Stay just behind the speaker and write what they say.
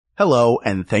Hello,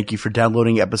 and thank you for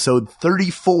downloading episode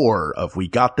 34 of We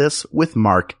Got This with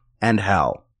Mark and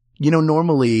Hal. You know,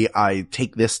 normally I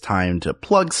take this time to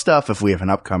plug stuff if we have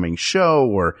an upcoming show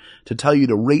or to tell you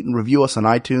to rate and review us on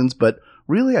iTunes, but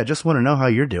really I just want to know how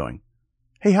you're doing.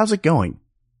 Hey, how's it going?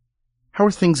 How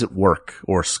are things at work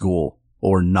or school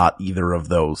or not either of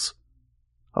those?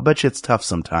 I'll bet you it's tough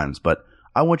sometimes, but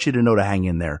I want you to know to hang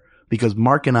in there because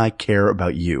Mark and I care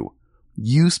about you.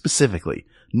 You specifically.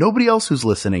 Nobody else who's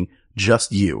listening,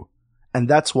 just you. And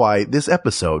that's why this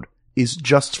episode is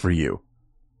just for you.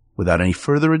 Without any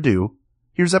further ado,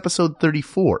 here's episode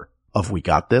 34 of We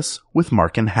Got This with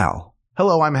Mark and Hal.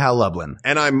 Hello, I'm Hal Lublin.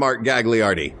 And I'm Mark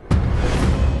Gagliardi.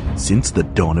 Since the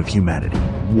dawn of humanity,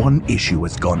 one issue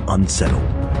has gone unsettled.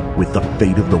 With the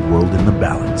fate of the world in the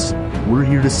balance, we're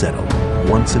here to settle,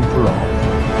 once and for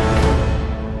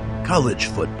all. College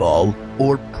football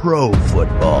or pro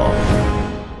football?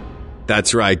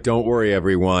 That's right. Don't worry,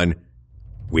 everyone.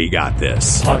 We got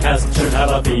this. Podcast should have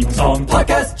a theme song.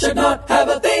 Podcast should not have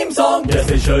a theme song. Yes,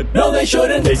 they should. No, they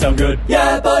shouldn't. They sound good.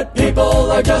 Yeah, but people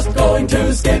are just going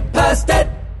to skip past it.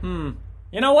 You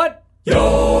know what?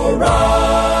 You're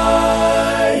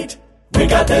right. We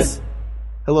got this.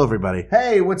 Hello, everybody.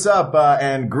 Hey, what's up?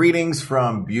 And greetings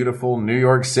from beautiful New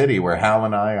York City, where Hal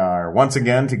and I are once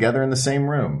again together in the same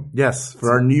room. Yes,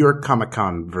 for our New York Comic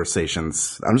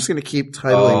conversations. I'm just going to keep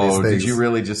titling these things. Did you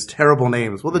really just... Terrible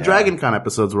names. Well, the Dragon Con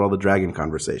episodes were all the Dragon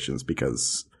Conversations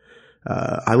because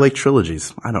I like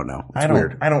trilogies. I don't know. It's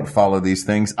weird. I don't follow these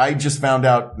things. I just found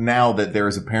out now that there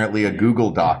is apparently a Google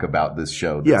Doc about this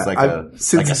show. That's like a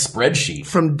spreadsheet.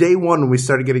 From day one, when we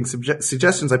started getting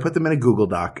suggestions, I put them in a Google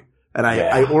Doc. And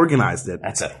I organized it.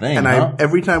 That's a thing, and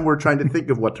every time we're trying to think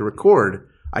of what to record,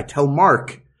 I tell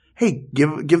Mark, hey, give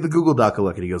the Google Doc a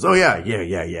look. And he goes, oh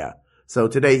yeah. So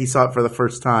today he saw it for the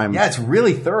first time. Yeah, it's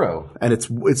really thorough. And it's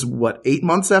what, 8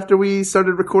 months after we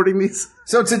started recording these?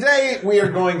 So today we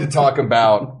are going to talk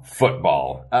about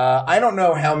football. I don't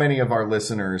know how many of our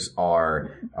listeners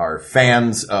are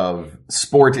fans of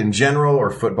sport in general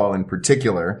or football in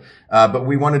particular, but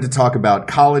we wanted to talk about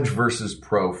college versus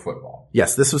pro football.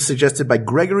 Yes, this was suggested by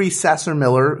Gregory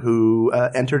Sasser-Miller, who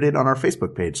entered it on our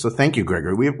Facebook page. So thank you,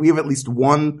 Gregory. We have at least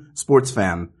one sports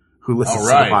fan who listens to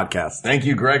the podcast. Thank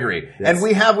you, Gregory. Yes. And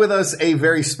we have with us a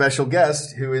very special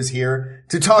guest who is here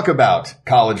to talk about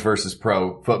college versus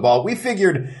pro football. We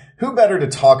figured who better to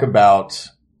talk about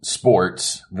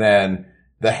sports than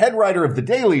the head writer of The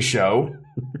Daily Show,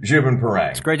 Zhubin.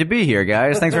 It's great to be here,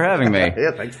 guys. Thanks for having me.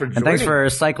 Yeah, thanks for joining. And thanks for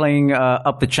cycling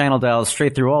up the channel dial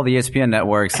straight through all the ESPN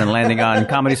networks and landing on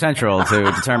Comedy Central to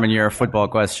determine your football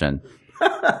question.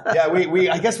 Yeah,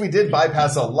 I guess we did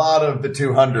bypass a lot of the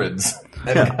 200s.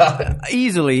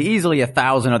 Easily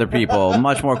 1,000 other people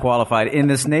much more qualified in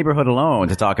this neighborhood alone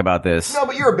to talk about this. No,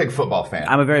 but you're a big football fan.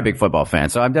 I'm a very big football fan,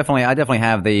 so I definitely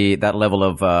have that level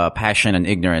of passion and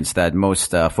ignorance that most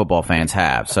football fans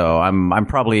have. So I'm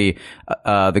probably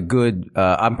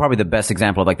I'm probably the best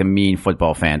example of like the mean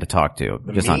football fan to talk to.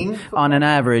 Just on an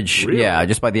average, really? Yeah,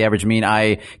 just by the average mean.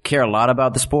 I care a lot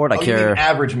about the sport. I care. You mean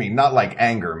average mean, not like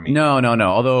anger mean. No.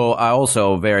 Although I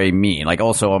also very mean. Like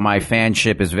also my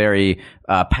fanship is very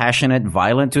passionate,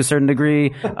 violent to a certain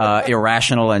degree,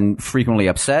 irrational and frequently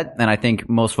upset. And I think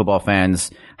most football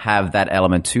fans have that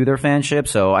element to their fanship.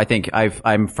 So I think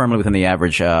I'm firmly within the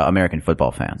average American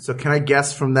football fan. So can I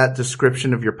guess from that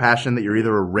description of your passion that you're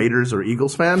either a Raiders or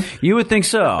Eagles fan? You would think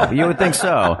so.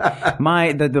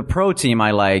 The pro team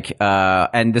I like,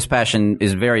 and this passion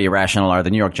is very irrational, are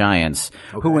the New York Giants,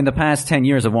 who in the past 10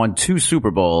 years have won 2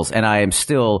 Super Bowls, and I am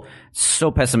still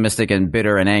so pessimistic and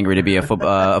bitter and angry to be a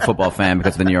football fan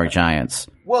because of the New York Giants.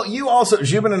 Well, you also,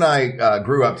 Zhubin and I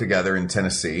grew up together in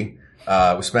Tennessee.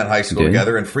 We spent high school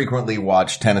together and frequently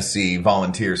watched Tennessee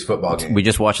Volunteers football games. We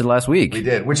just watched it last week. We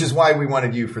did, which is why we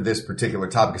wanted you for this particular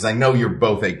topic, because I know you're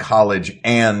both a college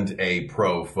and a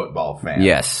pro football fan.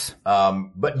 Yes.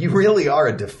 But you really are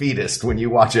a defeatist when you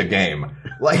watch a game.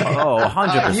 Like,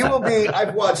 100%. You will be,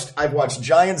 I've watched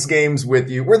Giants games with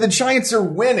you where the Giants are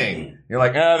winning. You're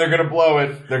like, they're gonna blow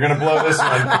it. They're gonna blow this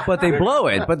one. But they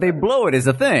blow it is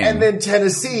a thing. And then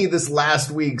Tennessee, this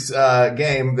last week's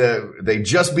game, they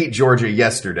just beat Georgia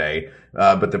yesterday.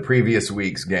 But the previous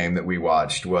week's game that we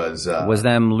watched was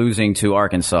them losing to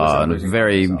Arkansas in a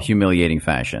very humiliating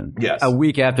fashion. Yes. A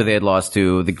week after they had lost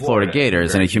to the Florida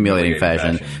Gators in a humiliating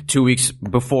fashion. 2 weeks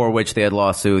before which they had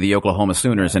lost to the Oklahoma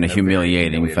Sooners in a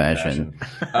humiliating fashion.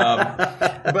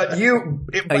 But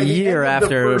a year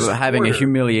after having a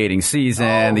humiliating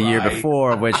season, the year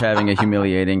before which having a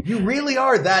humiliating. You really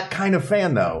are that kind of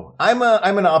fan, though. I'm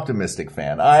an optimistic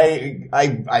fan.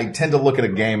 I tend to look at a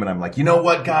game and I'm like, you know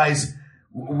what, guys?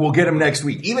 we'll get them next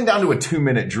week. Even down to a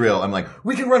 2-minute drill. I'm like,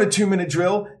 we can run a 2-minute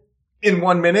drill in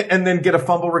 1 minute and then get a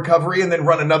fumble recovery and then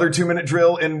run another 2-minute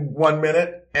drill in 1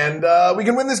 minute. And we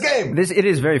can win this game. It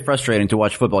is very frustrating to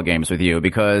watch football games with you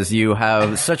because you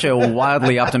have such a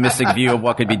wildly optimistic view of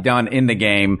what could be done in the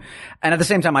game. And at the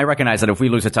same time, I recognize that if we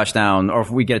lose a touchdown or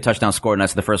if we get a touchdown scored and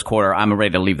that's the first quarter, I'm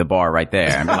ready to leave the bar right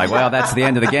there. I'm like, well, that's the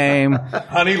end of the game.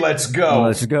 Honey, let's go.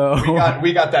 Let's go.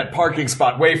 We got that parking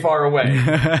spot way far away.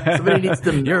 Somebody needs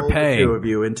to know the two of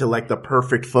you into like the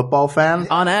perfect football fan.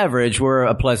 On average, we're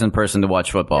a pleasant person to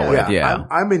watch football with. Yeah.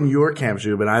 I'm in your camp,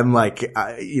 Zhubin. I'm like,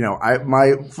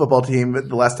 my football team,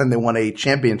 the last time they won a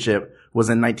championship was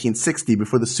in 1960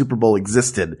 before the Super Bowl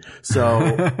existed. So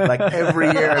like every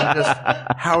year I'm just,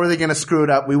 how are they going to screw it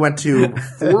up? We went to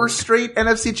 4 straight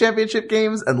NFC championship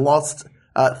games and lost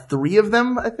 3 of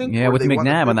them, I think. Yeah, with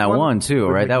McNabb on that one too,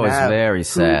 right? That was very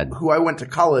sad. Who I went to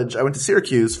college. I went to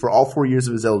Syracuse for all 4 years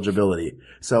of his eligibility.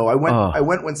 So I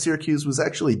went when Syracuse was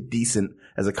actually decent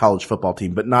as a college football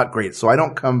team, but not great. So I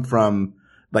don't come from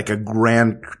like a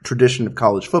grand tradition of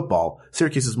college football.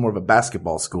 Syracuse is more of a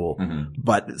basketball school. Mm-hmm.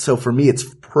 But so for me, it's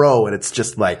pro and it's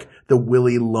just like the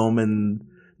Willie Loman,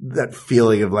 that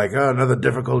feeling of like, oh, another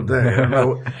difficult day.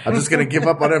 I'm just going to give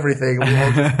up on everything. We'll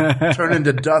all just turn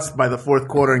into dust by the fourth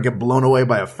quarter and get blown away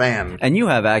by a fan. And you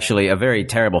have actually a very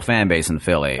terrible fan base in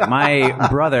Philly. My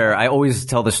brother, I always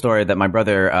tell the story that my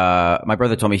brother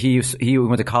told me he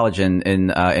went to college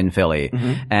in Philly.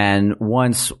 Mm-hmm. And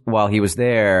once while he was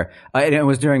there, and it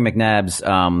was during McNabb's,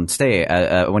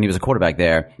 stay, when he was a quarterback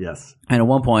there. Yes. And at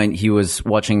one point he was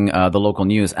watching, the local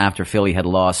news after Philly had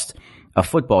lost a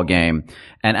football game.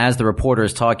 And as the reporter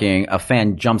is talking, a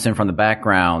fan jumps in from the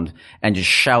background and just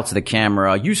shouts at the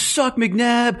camera, "You suck,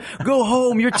 McNabb! Go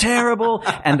home! You're terrible!"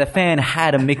 And the fan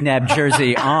had a McNabb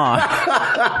jersey on.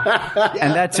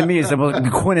 And that to me is the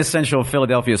most quintessential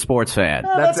Philadelphia sports fan.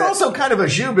 That's also kind of a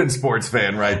Zhubin sports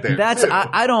fan right there. That's,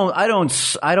 I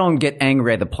don't get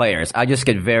angry at the players. I just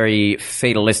get very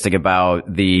fatalistic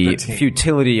about the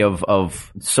futility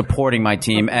of supporting my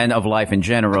team and of life in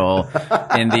general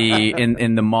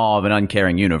in the maw of an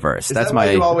uncaring universe. That's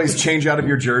why you always change out of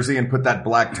your jersey and put that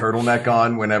black turtleneck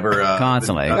on whenever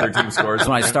constantly the other team scores. That's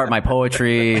when I start my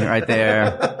poetry right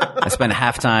there. I spend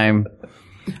halftime.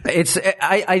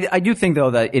 I do think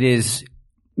though that it is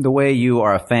the way you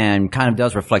are a fan kind of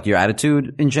does reflect your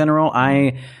attitude in general.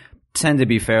 I tend to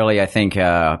be fairly, I think,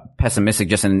 pessimistic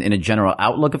just in a general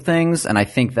outlook of things. And I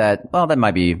think that, well, that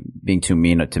might be being too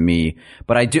mean to me,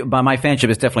 but my fanship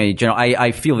is definitely general.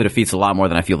 I feel the defeats a lot more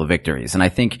than I feel the victories. And I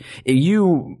think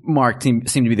you, Mark, seem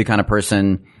to be the kind of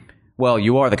person, well,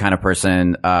 you are the kind of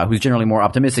person who's generally more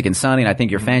optimistic and sunny, and I think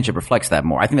your fanship reflects that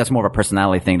more. I think that's more of a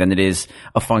personality thing than it is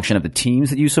a function of the teams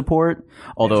that you support,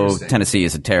 although Tennessee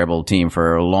is a terrible team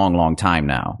for a long, long time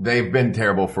now. They've been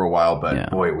terrible for a while, but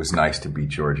boy, it was nice to beat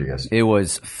Georgia yesterday. It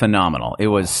was phenomenal. It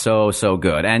was so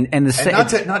good. And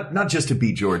not just to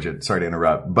beat Georgia, sorry to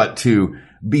interrupt, but to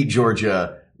beat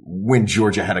Georgia when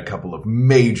Georgia had a couple of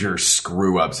major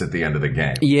screw-ups at the end of the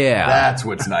game. Yeah. That's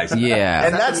what's nice. Yeah.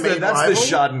 And that's the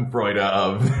Schadenfreude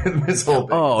of this whole thing.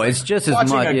 Oh, it's just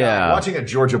as much, yeah. Watching a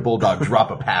Georgia Bulldog drop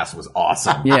a pass was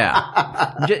awesome.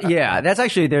 Yeah. Yeah. That's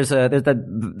actually, there's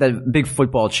that big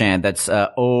football chant that's,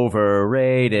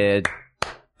 overrated.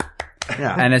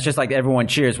 Yeah. And it's just like everyone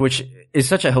cheers, which is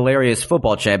such a hilarious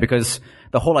football chant because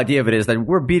the whole idea of it is that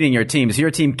we're beating your team, so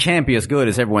your team can't be as good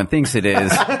as everyone thinks it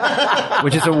is.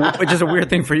 which is a weird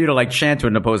thing for you to like chant to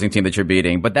an opposing team that you're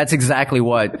beating. But that's exactly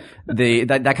what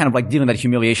that kind of like dealing that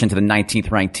humiliation to the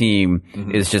 19th ranked team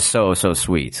is just so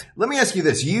sweet. Let me ask you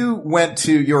this. You went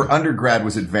to, your undergrad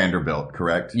was at Vanderbilt,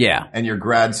 correct? Yeah. And your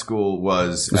grad school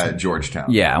was at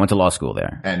Georgetown. Yeah, I went to law school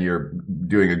there. And you're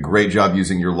doing a great job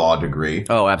using your law degree.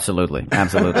 Oh, absolutely.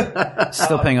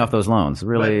 Still paying off those loans.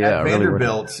 Really, at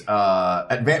Vanderbilt,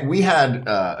 we had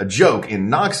a joke in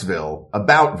Knoxville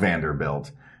about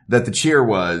Vanderbilt that the cheer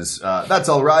was, that's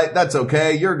all right, that's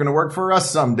okay, you're going to work for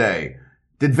us someday.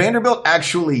 Did Vanderbilt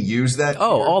actually use that?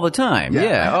 Oh, all the time.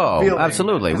 Yeah. Oh,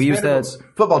 absolutely. We used that.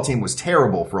 Football team was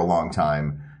terrible for a long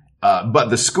time, but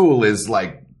the school is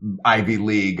like Ivy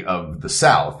League of the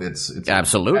South. It's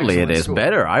absolutely it is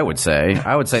better. I would say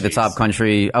the top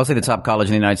country. I would say the top college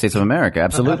in the United States of America.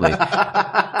 Absolutely.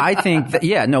 I think that,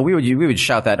 we would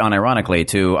shout that unironically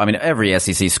to, I mean, every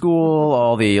SEC school,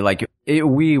 all the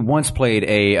we once played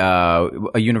a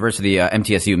university,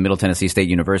 MTSU, Middle Tennessee State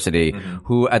University,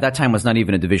 who at that time was not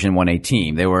even a Division 1A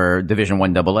team. They were Division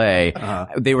 1 AA.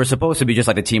 They were supposed to be just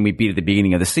like the team we beat at the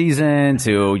beginning of the season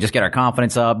to just get our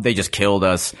confidence up. They just killed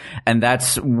us. And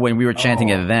that's when we were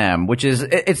chanting at them, which is,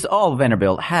 it's all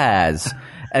Vanderbilt has,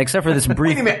 except for this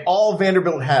brief. Wait a minute, all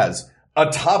Vanderbilt has. a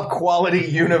top quality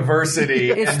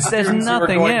university. There's Students who are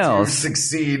nothing going else. to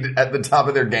succeed at the top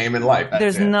of their game in life.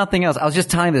 There's nothing else. I was just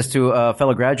tying this to a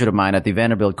fellow graduate of mine at the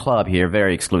Vanderbilt Club here,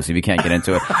 very exclusive. You can't get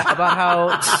into it, about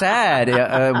how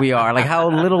sad we are, like how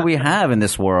little we have in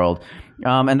this world.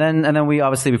 And then we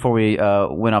obviously, before we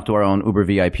went off to our own Uber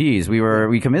VIPs,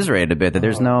 we commiserated a bit that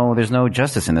there's no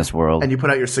justice in this world. And you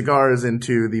put out your cigars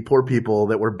into the poor people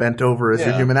that were bent over as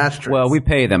your human ashtrays. Well, we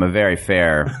pay them a very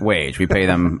fair wage. We pay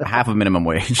them half of minimum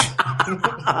wage.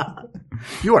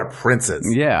 You are princes.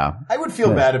 Yeah. I would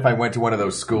feel bad if I went to one of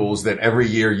those schools that every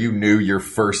year you knew your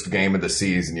first game of the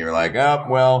season. You're like, oh,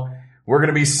 well, we're going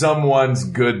to be someone's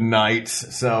good night.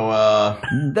 So,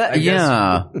 I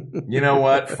guess, you know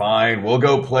what? Fine. We'll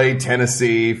go play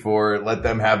Tennessee let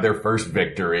them have their first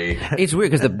victory. It's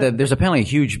weird because there's apparently a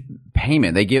huge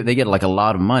payment. They get like a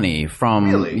lot of money from,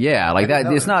 Really? Yeah, like that.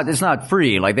 It's not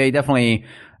free. Like they definitely,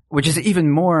 which is even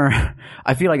more,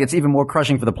 I feel like it's even more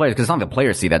crushing for the players because it's not the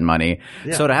players see that money.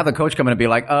 Yeah. So to have the coach come in and be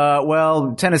like,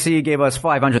 well, Tennessee gave us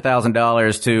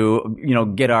 $500,000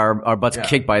 to, get our butts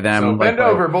kicked by them. So bend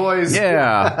over, boys.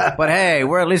 Yeah. But hey,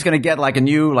 we're at least going to get like a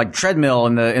new like treadmill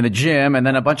in the gym, and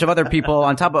then a bunch of other people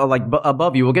on top of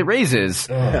above you will get raises.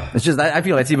 It's just, I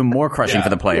feel it's even more crushing for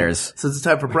the players. Since it's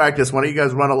time for practice, why don't you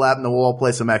guys run a lap in the wall,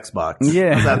 play some Xbox?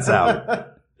 Yeah. How's that sound?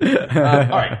 All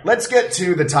right, let's get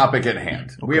to the topic at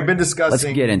hand. Okay. We have been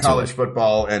discussing college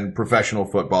football and professional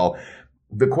football.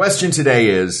 The question today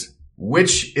is,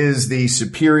 which is the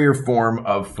superior form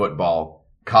of football,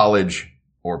 college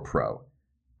or pro?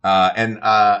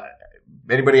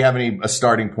 Anybody have a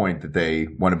starting point that they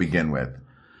want to begin with?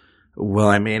 Well,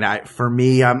 I mean, for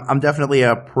me, I'm definitely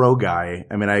a pro guy.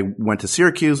 I mean, I went to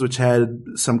Syracuse, which had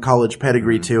some college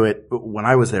pedigree to it when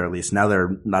I was there, at least. Now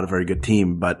they're not a very good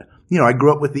team, but I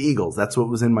grew up with the Eagles. That's what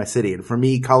was in my city. And for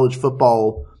me, college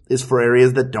football is for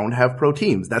areas that don't have pro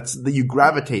teams. You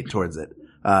gravitate towards it.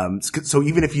 So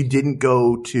even if you didn't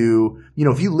go to,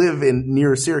 if you live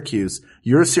near Syracuse,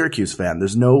 you're a Syracuse fan.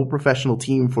 There's no professional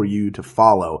team for you to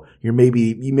follow. You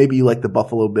maybe like the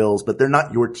Buffalo Bills, but they're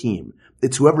not your team.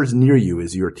 It's whoever's near you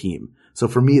is your team. So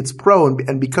for me, it's pro.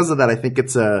 And because of that, I think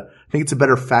it's a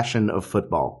better fashion of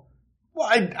football. Well,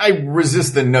 I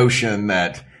resist the notion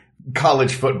that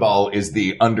college football is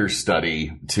the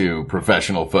understudy to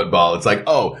professional football. It's like,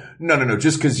 oh, no.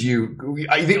 Just because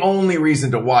the only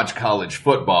reason to watch college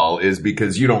football is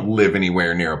because you don't live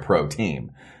anywhere near a pro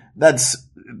team. That's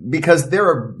because there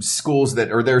are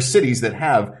there are cities that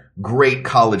have great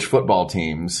college football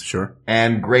teams. Sure.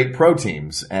 And great pro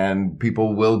teams. And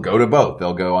people will go to both.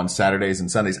 They'll go on Saturdays and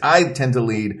Sundays. I tend to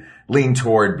lean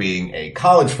toward being a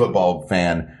college football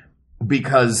fan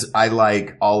because I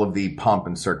like all of the pomp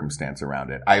and circumstance around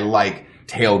it. I like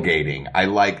tailgating. I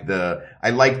like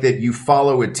that you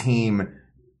follow a team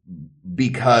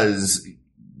because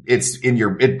it's in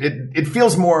it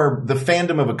feels more, the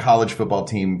fandom of a college football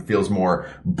team feels more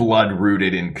blood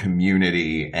rooted in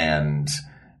community and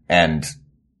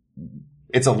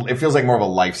it feels like more of a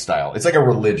lifestyle. It's like a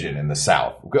religion in the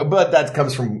South. But that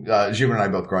comes from, Zhubin and I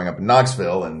both growing up in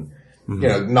Knoxville, and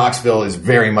Knoxville is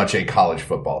very much a college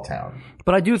football town.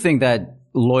 But I do think that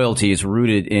loyalty is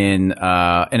rooted in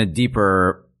a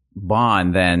deeper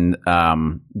bond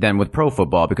than with pro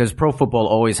football, because pro football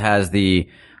always has the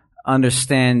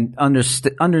understood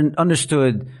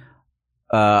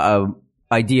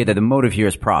idea that the motive here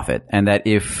is profit, and that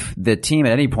if the team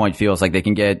at any point feels like they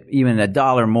can get even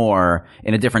 $1 more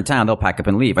in a different town, they'll pack up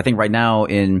and leave. I think right now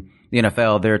in the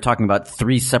NFL, they're talking about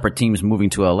 3 separate teams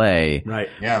moving to LA. Right.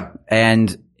 Yeah.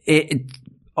 And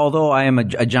although I am a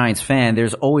Giants fan,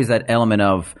 there's always that element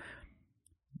of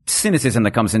cynicism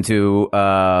that comes into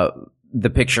the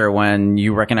picture when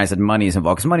you recognize that money is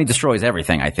involved, because money destroys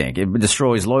everything. I think it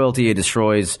destroys loyalty, it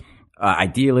destroys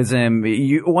idealism.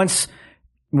 Once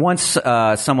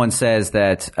someone says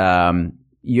that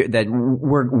that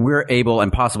we're able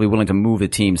and possibly willing to move the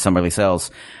team somewhere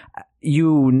else,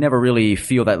 you never really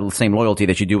feel that same loyalty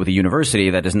that you do with a university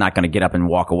that is not going to get up and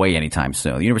walk away anytime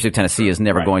soon. The University of Tennessee is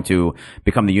never going to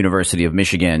become the University of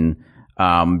Michigan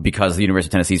because the University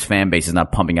of Tennessee's fan base is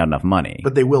not pumping out enough money.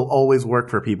 But they will always work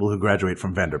for people who graduate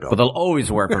from Vanderbilt. But they'll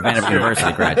always work for Vanderbilt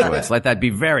University graduates. Let that be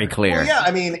very clear. Well, yeah,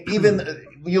 I mean, even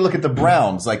you look at the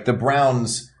Browns. Like the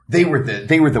Browns, they were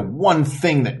the one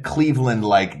thing that Cleveland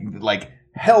like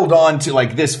held on to.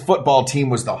 Like, this football team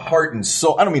was the heart and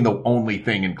soul. I don't mean the only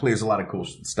thing in Cleveland. There's a lot of cool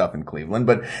stuff in Cleveland,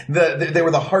 but they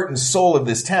were the heart and soul of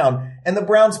this town. And the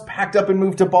Browns packed up and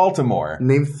moved to Baltimore.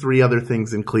 Name 3 other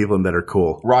things in Cleveland that are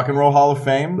cool. Rock and Roll Hall of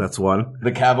Fame. That's one.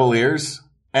 The Cavaliers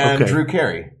and Drew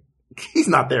Carey. He's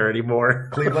not there anymore.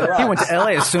 Cleveland rocks. He went to LA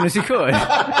as soon as he could.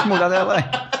 He moved out to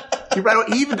LA.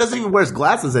 He even doesn't even wear his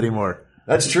glasses anymore.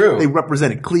 That's true. They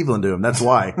represented Cleveland to him. That's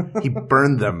why. He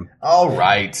burned them. All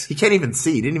right. He can't even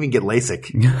see. He didn't even get LASIK.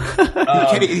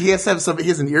 He has to have he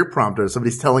has an ear prompter.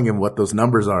 Somebody's telling him what those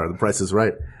numbers are. The Price is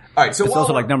Right. All right, so it's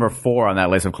also like number 4 on that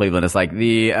list of Cleveland. It's like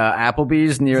the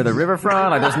Applebee's near the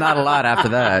riverfront. Like, there's not a lot after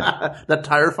that. That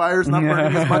tire fire's not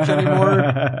burning as much anymore.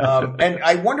 And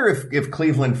I wonder if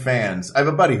Cleveland fans, I have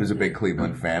a buddy who's a big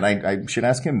Cleveland fan. I should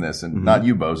ask him this, and not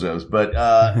you bozos, but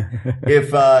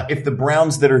if the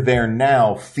Browns that are there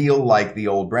now feel like the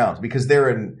old Browns, because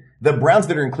the Browns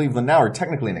that are in Cleveland now are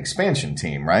technically an expansion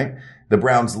team, right? The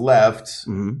Browns left,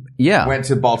 went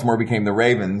to Baltimore, became the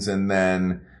Ravens, and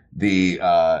then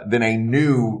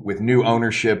with new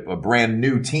ownership, a brand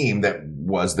new team that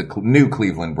was the new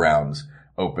Cleveland Browns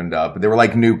opened up. They were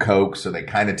like new Coke, so they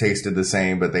kind of tasted the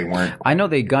same, but they weren't. I know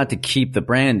they got to keep the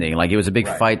branding. Like, it was a big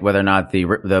fight whether or not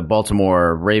the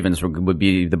Baltimore Ravens would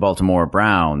be the Baltimore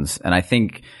Browns. And I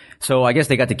think, so I guess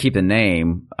they got to keep the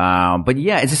name. But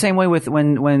yeah, it's the same way with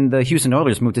when the Houston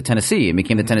Oilers moved to Tennessee. It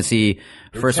became the Tennessee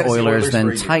first Oilers,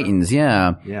 then Titans.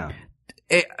 Yeah. Yeah.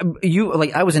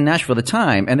 I was in Nashville at the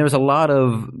time, and there was a lot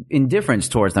of indifference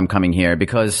towards them coming here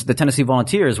because the Tennessee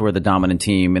Volunteers were the dominant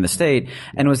team in the state,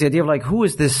 and it was the idea of like, who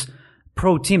is this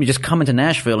pro team to just come into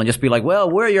Nashville and just be like,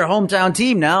 well, we're your hometown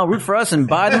team now, root for us and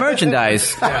buy the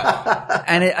merchandise.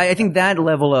 And I think that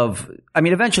level of,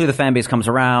 eventually the fan base comes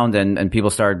around and people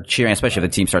start cheering, especially if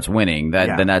the team starts winning.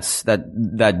 Then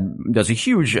that does a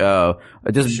huge,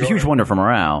 huge wonder for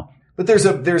morale. But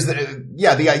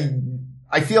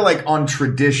I feel like on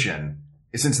tradition,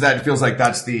 since that feels like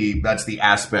that's the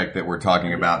aspect that we're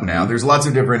talking about now. There's lots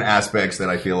of different aspects that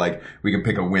I feel like we can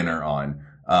pick a winner on.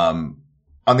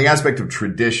 On the aspect of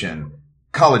tradition,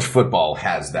 college football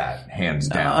has that hands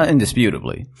down.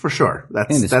 Indisputably. For sure.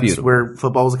 That's where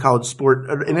football was a college sport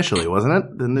initially, wasn't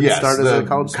it? Didn't it start as a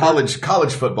college sport?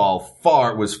 College football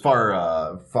was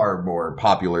far more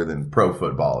popular than pro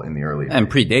football in the early days. And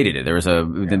predated it. There was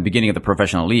the beginning of the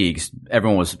professional leagues,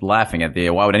 everyone was laughing at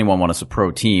why would anyone want a pro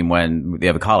team when they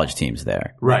have college teams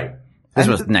there? Right. This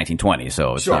was 1920,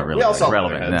 so it's not really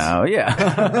relevant now. Yeah.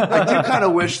 I do kind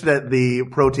of wish that the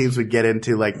pro teams would get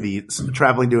into like the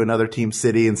traveling to another team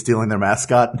city and stealing their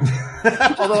mascot.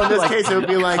 Although in this case it would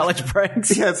be like college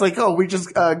pranks. Yeah, it's like, oh, we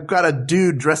just got a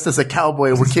dude dressed as a cowboy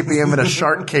and we're keeping him in a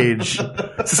shark cage.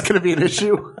 Is this going to be an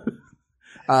issue?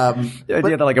 The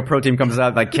idea that like a pro team comes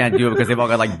out like can't do it because they've all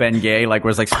got like Ben Gay, like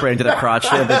was like spraying to the crotch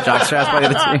of the jock straps by the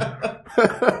team.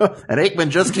 And Aikman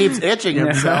just keeps itching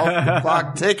himself. The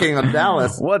clock ticking on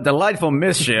Dallas. What delightful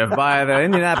mischief by the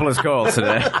Indianapolis Colts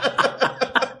today.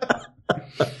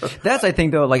 That's, I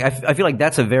think, though, like I feel like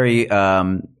that's a very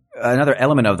another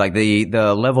element of like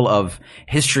the level of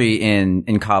history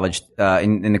in college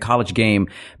in the college game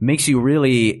makes you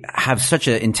really have such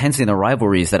an intensity in the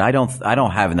rivalries that I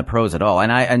don't have in the pros at all.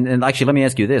 And actually, let me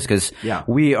ask you this, because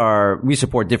we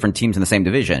support different teams in the same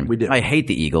division. We do. I hate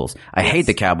the Eagles, I hate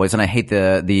the Cowboys, and I hate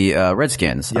the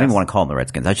Redskins. Yes. I don't even want to call them the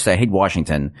Redskins. I should say I hate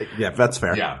Washington. Yeah, that's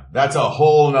fair. Yeah, that's a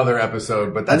whole nother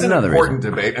episode, but that's an important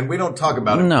debate, and we don't talk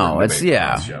about it. No,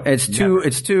 it's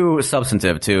too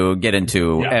substantive to get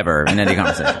into ever in any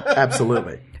conversation.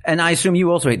 Absolutely. And I assume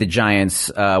you also hate the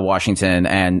Giants, Washington,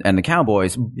 and the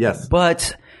Cowboys. Yes.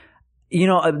 But,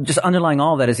 just underlying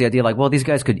all of that is the idea like, well, these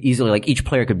guys could easily, like, each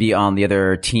player could be on the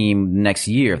other team next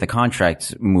year if the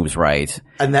contract moves right.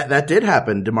 And that did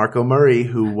happen. DeMarco Murray,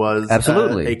 who was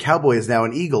absolutely a Cowboy, is now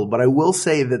an Eagle. But I will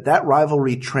say that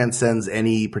rivalry transcends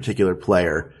any particular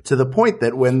player, to the point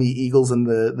that when the Eagles and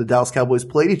the Dallas Cowboys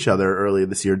played each other earlier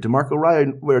this year,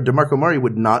 DeMarco Murray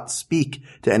would not speak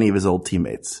to any of his old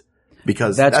teammates.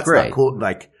 Because that's great. Not cool.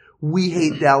 Like, we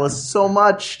hate Dallas so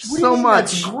much, so much.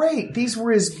 That's great. These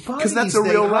were his buddies. Because that's a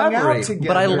real rivalry.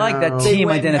 But I like that team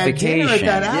identification. They went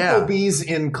at Applebee's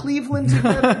in Cleveland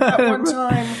together at one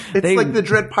time. It's like the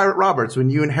Dread Pirate Roberts. When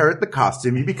you inherit the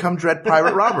costume, you become Dread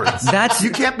Pirate Roberts.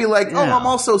 You can't be like, I'm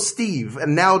also Steve,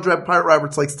 and now Dread Pirate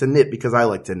Roberts likes to knit because I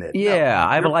like to knit. Yeah,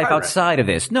 I have a life outside of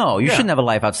this. No, you shouldn't have a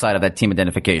life outside of that team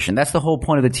identification. That's the whole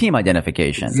point of the team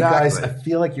identification. Exactly. You guys, I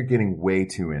feel like you're getting way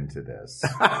too into this.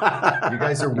 You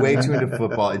guys are way too into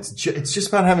football. It's just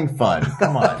about having fun.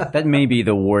 Come on. That may be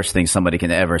the worst thing somebody can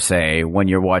ever say when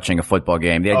you're watching a football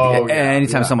game.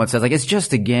 Anytime someone says like, it's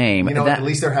just a game. At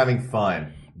least they're having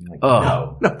fun. Like,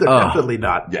 no, they're definitely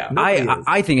not. Yeah.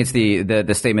 I think it's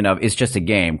the statement of, it's just a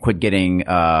game. Quit getting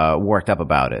worked up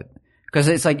about it. Because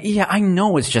it's like, yeah, I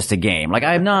know it's just a game. Like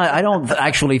I don't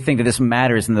actually think that this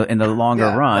matters in the longer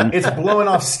run. It's blowing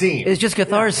off steam. It's just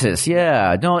catharsis.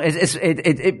 Yeah. Don't,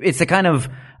 it's a kind of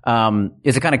condensation.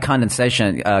 It's the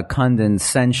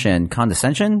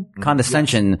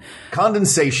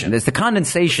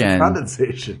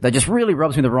condensation that just really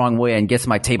rubs me the wrong way and gets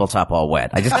my tabletop all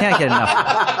wet. I just can't get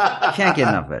enough. Can't get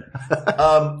enough of it.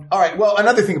 All right. Well,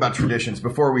 another thing about traditions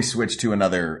before we switch to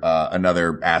another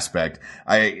aspect,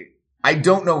 I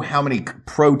don't know how many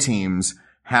pro teams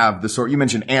have you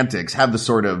mentioned antics, have the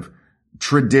sort of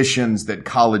traditions that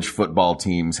college football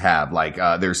teams have. Like,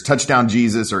 there's touchdown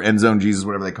Jesus or end zone Jesus,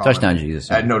 whatever they call it. Touchdown Jesus.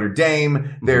 At Notre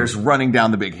Dame. There's running down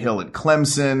the big hill at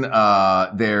Clemson.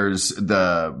 There's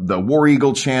the War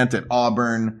Eagle chant at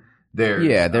Auburn.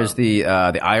 There's the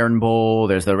Iron Bowl.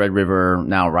 There's the Red River,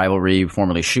 now rivalry,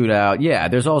 formerly shootout. Yeah,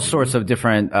 there's all sorts of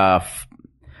different, I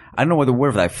don't know what the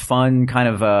word for that, fun kind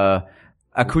of,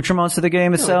 accoutrements to the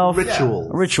game itself.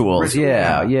 Rituals.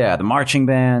 Yeah. The marching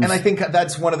bands. And I think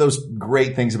that's one of those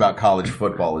great things about college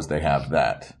football is they have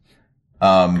that.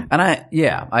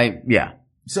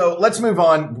 So let's move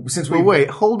on since wait,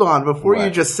 hold on. Before you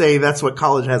just say that's what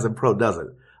college has and pro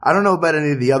doesn't. I don't know about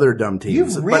any of the other dumb teams.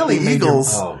 You've really but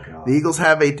the Eagles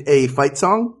have a fight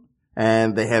song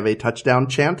and they have a touchdown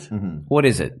chant. Mm-hmm. What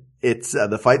is it? It's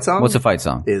the fight song. What's the fight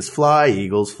song? Is fly,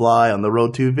 Eagles fly on the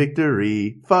road to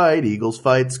victory. Fight, Eagles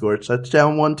fight, score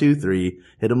touchdown 1, 2, 3.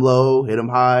 Hit 'em low, hit 'em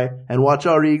high, and watch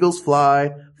our Eagles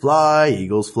fly. Fly,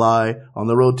 Eagles fly on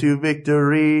the road to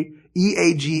victory.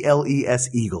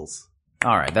 EAGLES Eagles.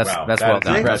 All right, that's well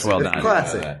done. That's well done.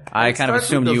 Classic. I kind of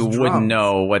assumed you wouldn't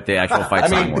know what the actual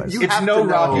fight song was. It's no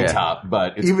Rocky Top,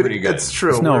 but it's pretty good. It's true.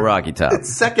 It's no Rocky Top.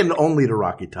 It's second only to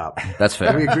Rocky Top. That's fair.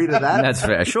 Can we agree to that? That's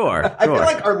fair. Sure. I feel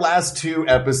like our last 2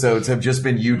 episodes have just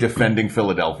been you defending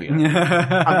Philadelphia.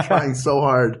 I'm trying so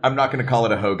hard. I'm not going to call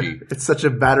it a hoagie. It's such a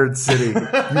battered city.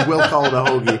 You will call it a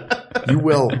hoagie. You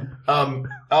will.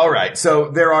 All right.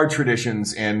 So there are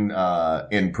traditions in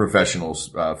professional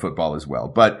football as well,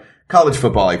 but college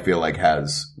football, I feel like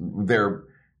they're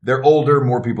older,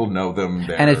 more people know them.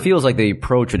 And it feels like the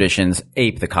pro traditions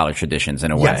ape the college traditions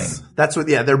in a way. Yes. That's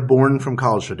they're born from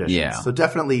college traditions. Yeah. So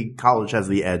definitely college has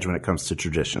the edge when it comes to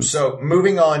traditions. So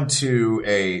moving on to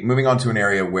an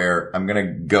area where I'm going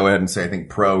to go ahead and say I think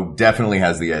pro definitely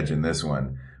has the edge in this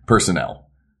one. Personnel.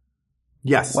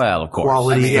 Yes. Well, of course.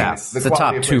 Quality, yes. It's the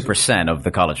top 2% of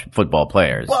the college football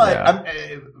players. But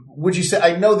would you say,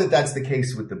 I know that that's the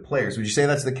case with the players. Would you say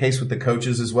that's the case with the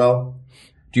coaches as well?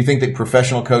 Do you think that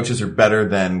professional coaches are better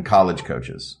than college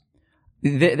coaches?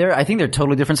 I think they're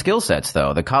totally different skill sets,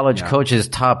 though. The college coach's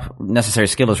top necessary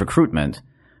skill is recruitment.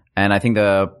 And I think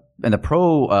in the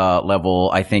pro level,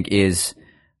 I think it's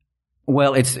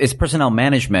personnel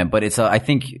management, but I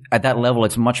think at that level,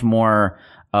 it's much more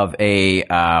of a,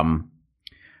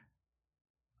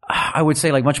 I would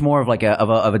say much more of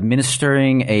of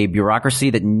administering a bureaucracy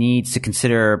that needs to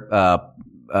consider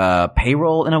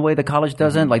payroll in a way that college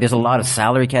doesn't. Like there's a lot of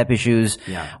salary cap issues.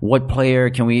 Yeah. What player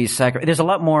can we sacrifice? There's a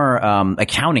lot more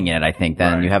accounting in it, I think,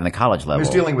 than you have in the college level.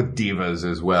 There's dealing with divas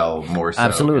as well, more so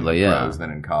absolutely, in pros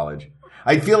than in college.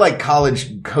 I feel like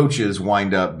college coaches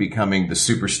wind up becoming the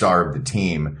superstar of the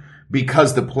team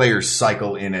because the players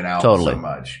cycle in and out so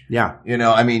much. Yeah. You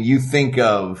know, I mean, you think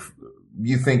of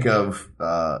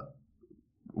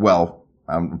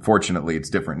unfortunately it's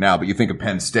different now, but you think of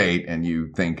Penn State and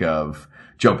you think of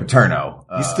Joe Paterno.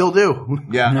 You still do.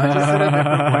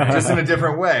 Yeah. Just in a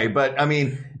different way. But I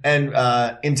mean, and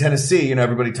in Tennessee,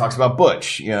 everybody talks about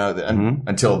Butch,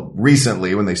 until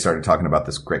recently when they started talking about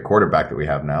this great quarterback that we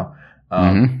have now.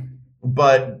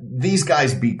 But these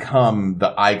guys become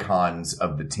the icons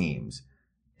of the teams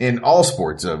in all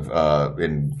sports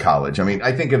in college. I mean,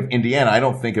 I think of Indiana. I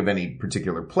don't think of any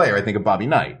particular player. I think of Bobby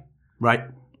Knight. Right.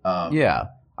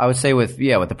 I would say with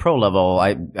the pro level,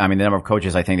 I mean, the number of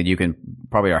coaches I think that you can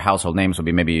probably our household names would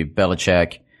be maybe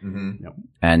Belichick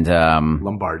and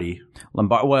Lombardi.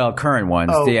 Well, current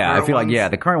ones. Oh, I feel ones?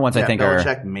 like the current ones I think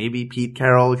Belichick, maybe Pete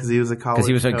Carroll because he was a college. Because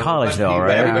he was in college though,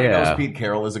 right? Everybody knows Pete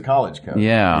Carroll is a college coach.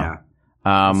 Yeah.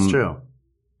 That's true.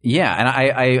 Yeah, and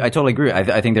I totally agree.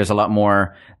 I think there's a lot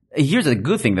more. Here's a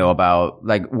good thing though about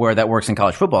where that works in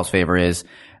college football's favor is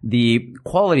the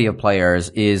quality of players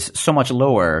is so much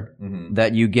lower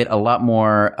that you get a lot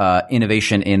more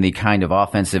innovation in the kind of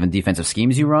offensive and defensive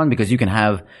schemes you run because you can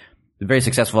have very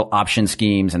successful option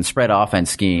schemes and spread offense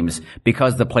schemes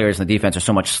because the players in the defense are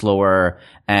so much slower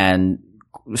and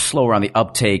slower on the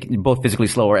uptake, both physically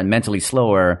slower and mentally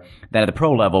slower than at the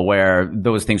pro level, where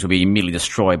those things would be immediately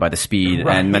destroyed by the speed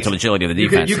and mental agility of the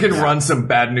defense. You can run some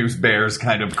Bad News Bears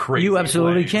kind of crazy. You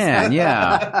absolutely can,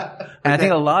 yeah. And I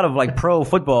think a lot of like pro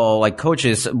football like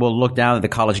coaches will look down at the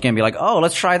college game and be like, oh,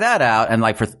 let's try that out. And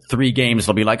like for 3 games,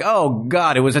 they'll be like, oh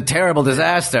God, it was a terrible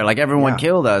disaster. Like everyone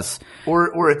killed us.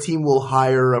 Or a team will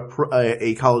hire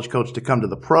a college coach to come to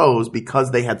the pros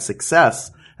because they had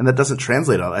success. And that doesn't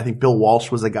translate out. I think Bill Walsh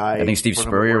was a guy. I think Steve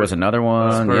Spurrier was another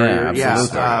one. Spurrier, yeah,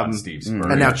 absolutely. Steve Spurrier.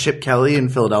 And now Chip Kelly in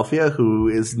Philadelphia, who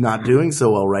is not doing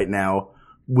so well right now,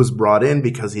 was brought in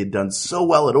because he had done so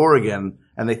well at Oregon,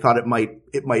 and they thought it might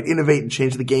innovate and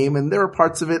change the game. And there are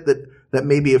parts of it that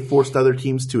maybe have forced other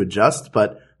teams to adjust,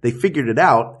 but they figured it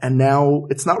out, and now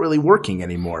it's not really working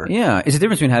anymore. Yeah, it's a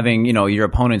difference between having, your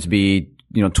opponents be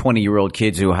 20-year-old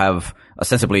kids who have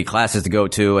ostensibly classes to go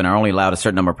to and are only allowed a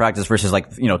certain number of practice versus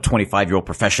 25-year-old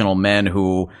professional men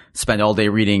who spend all day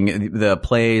reading the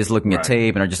plays, looking at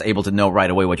tape, and are just able to know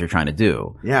right away what you're trying to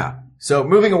do. Yeah. So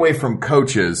moving away from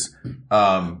coaches,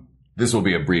 this will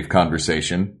be a brief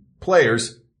conversation.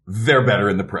 Players, they're better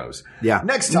in the pros. Yeah.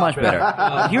 Next topic. Much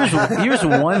better. Here's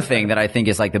one thing that I think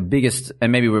is like the biggest,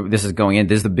 and maybe this is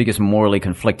the biggest morally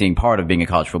conflicting part of being a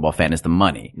college football fan is the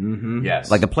money. Mm-hmm.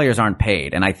 Yes. Like the players aren't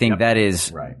paid. And I think that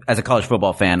is, as a college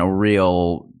football fan, a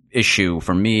real issue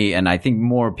for me. And I think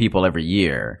more people every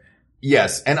year.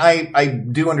 Yes. And I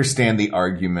do understand the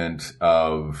argument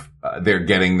of they're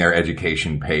getting their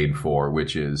education paid for,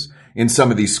 which is in some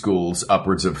of these schools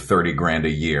upwards of $30,000 a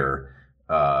year.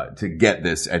 To get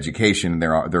this education.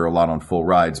 There are a lot on full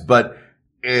rides, but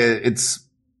it's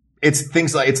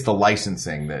things like, it's the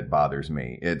licensing that bothers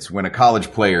me. It's when a college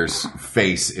player's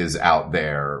face is out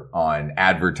there on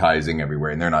advertising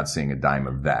everywhere and they're not seeing a dime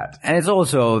of that. And it's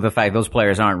also the fact those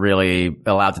players aren't really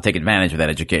allowed to take advantage of that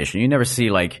education. You never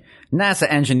see like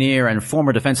NASA engineer and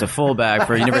former defensive fullback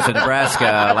for University of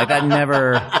Nebraska. Like that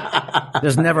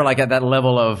there's never like at that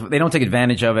level of, they don't take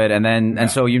advantage of it. And then,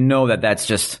 and so that's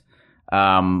just,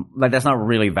 like that's not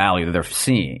really value that they're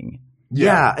seeing.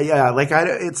 Yeah. Like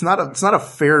it's not a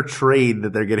fair trade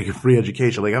that they're getting a free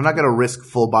education. Like I'm not going to risk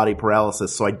full body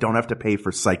paralysis so I don't have to pay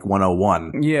for Psych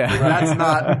 101. Yeah. That's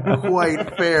not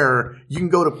quite fair. You can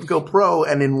go pro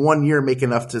and in 1 year make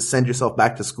enough to send yourself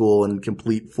back to school and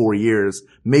complete 4 years.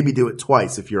 Maybe do it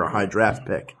twice if you're a high draft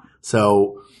pick.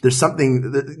 So there's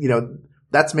something that,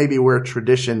 that's maybe where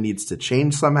tradition needs to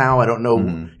change somehow. I don't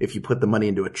know if you put the money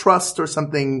into a trust or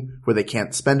something where they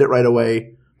can't spend it right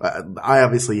away. I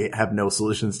obviously have no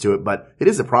solutions to it, but it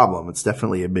is a problem. It's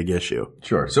definitely a big issue.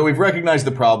 Sure. So we've recognized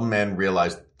the problem and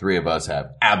realized 3 of us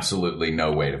have absolutely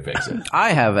no way to fix it.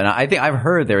 I have, and I think I've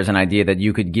heard there is an idea that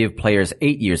you could give players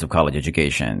 8 years of college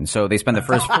education. So they spend the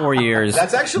first 4 years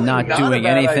That's actually not doing a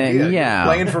bad anything. idea. Yeah.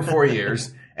 You're playing for 4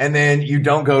 years. And then you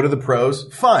don't go to the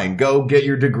pros. Fine. Go get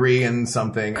your degree in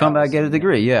something. Come back, get a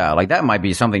degree. Yeah. Like that might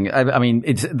be something. I mean,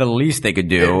 it's the least they could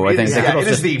do. I think they could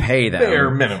just pay them. Bare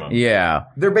minimum. Yeah.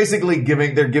 They're basically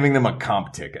giving them a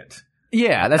comp ticket.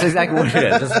 Yeah, that's exactly what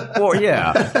it is.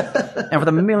 And for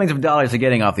the millions of dollars they're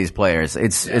getting off these players,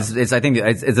 it's I think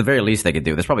it's the very least they could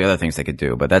do. There's probably other things they could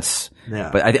do, but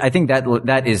I think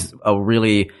that is a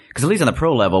really, cause at least on the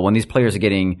pro level, when these players are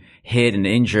getting hit and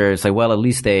injured, it's like, well, at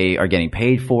least they are getting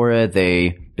paid for it.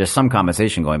 There's some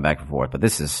compensation going back and forth, but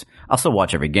I'll still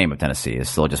watch every game of Tennessee. It's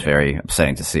still just very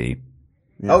upsetting to see.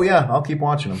 Yeah. Oh yeah, I'll keep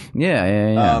watching them.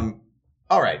 Yeah.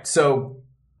 All right. So,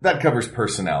 that covers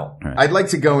personnel. Right. I'd like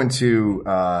to go into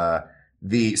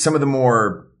some of the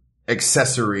more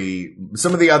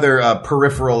some of the other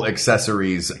peripheral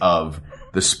accessories of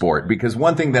the sport, because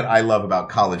one thing that I love about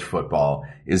college football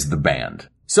is the band.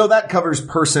 So that covers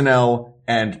personnel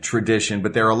and tradition,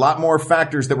 but there are a lot more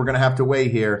factors that we're going to have to weigh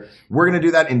here. We're going to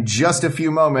do that in just a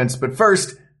few moments, but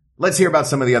first, let's hear about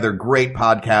some of the other great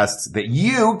podcasts that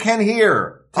you can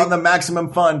hear on the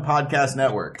Maximum Fun Podcast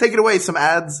Network. Take it away, some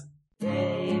ads.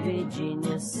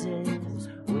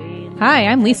 Hi,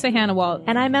 I'm Lisa Hannawalt.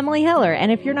 And I'm Emily Heller.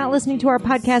 And if you're not listening to our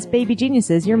podcast, Baby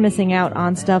Geniuses, you're missing out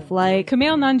on stuff like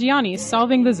Kumail Nanjiani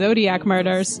solving the Zodiac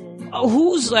murders.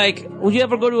 Would you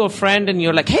ever go to a friend and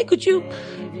you're like, hey, could you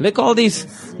lick all these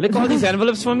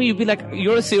envelopes for me? You'd be like,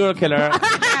 you're a serial killer.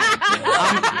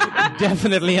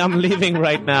 I'm leaving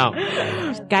right now.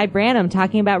 Guy Branum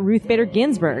talking about Ruth Bader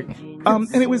Ginsburg. And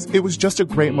it was just a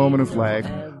great moment of like,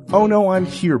 oh no, I'm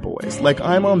here, boys. Like,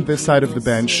 I'm on this side of the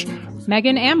bench.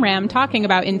 Megan Amram talking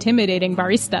about intimidating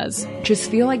baristas. Just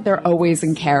feel like they're always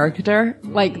in character.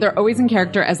 Like, they're always in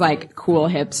character as, like, cool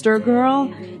hipster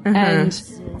girl. And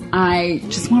I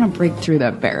just want to break through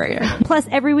that barrier. Plus,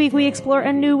 every week we explore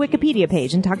a new Wikipedia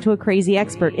page and talk to a crazy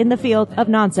expert in the field of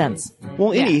nonsense.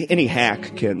 Well, any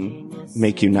hack can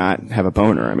make you not have a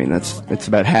boner. I mean, it's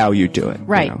about how you do it.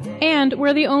 Right. You know? And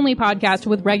we're the only podcast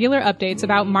with regular updates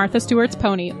about Martha Stewart's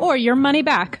pony or your money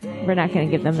back. We're not going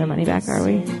to give them their money back, are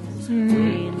we?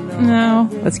 No.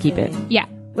 Let's keep it. Yeah.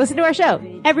 Listen to our show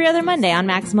every other Monday on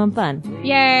Maximum Fun.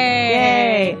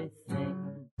 Yay! Yay!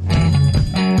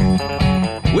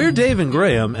 We're Dave and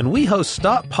Graham, and we host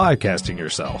Stop Podcasting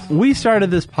Yourself. We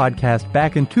started this podcast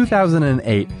back in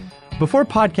 2008, before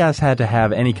podcasts had to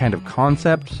have any kind of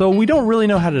concept, so we don't really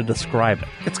know how to describe it.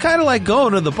 It's kind of like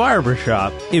going to the barber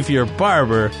shop if your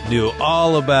barber knew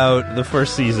all about the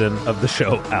first season of the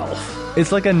show Alf.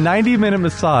 It's like a 90-minute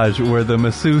massage where the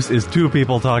masseuse is two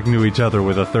people talking to each other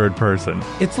with a third person.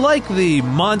 It's like the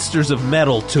Monsters of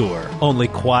Metal tour, only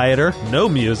quieter, no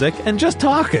music, and just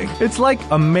talking. It's like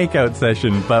a makeout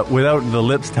session, but without the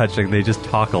lips touching, they just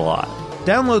talk a lot.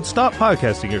 Download Stop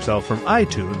Podcasting Yourself from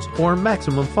iTunes or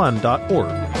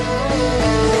MaximumFun.org.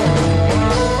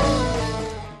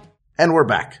 And we're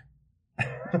back.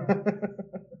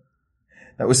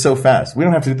 That was so fast. We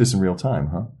don't have to do this in real time,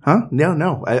 huh? Huh?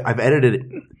 No. I've edited it.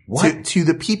 What? To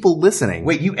the people listening.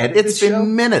 Wait, you edited It's the been show?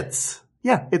 minutes.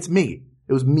 Yeah, it's me.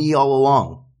 It was me all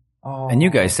along. Oh. And you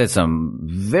guys said some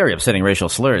very upsetting racial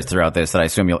slurs throughout this that I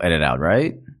assume you'll edit out,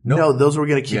 right? No, those we're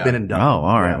going to keep in and done. Oh,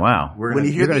 all right. Wow. When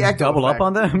you hear You're the gonna echo double up effect,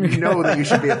 on them? you know that you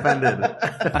should be offended.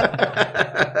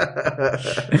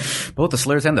 Both the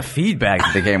slurs and the feedback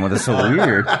that they came with is so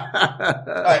weird. All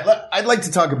right, I'd like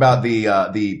to talk about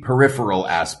the peripheral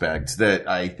aspect that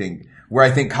I think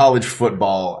college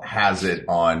football has it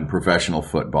on professional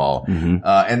football,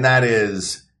 and that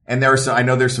is. And I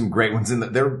know there's some great ones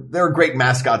there are great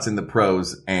mascots in the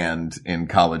pros and in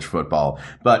college football,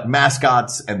 but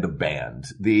mascots and the band,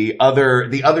 the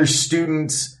other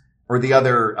students or the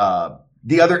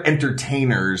other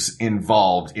entertainers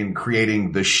involved in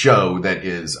creating the show that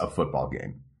is a football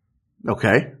game.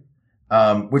 Okay.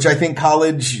 Which I think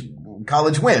college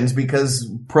wins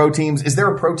because pro teams, is there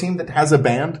a pro team that has a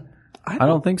band? I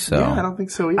don't think so. Yeah, I don't think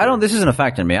so either. This isn't a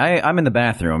factor to me. I'm in the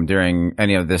bathroom during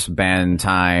any of this band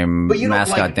time, But you don't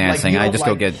mascot dancing. I just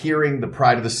go get hearing the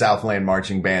Pride of the Southland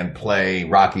marching band play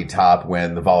Rocky Top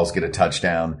when the Vols get a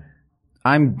touchdown.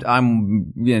 I'm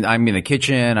in the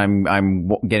kitchen.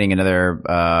 I'm getting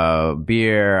another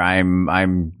beer. I'm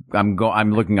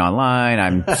looking online.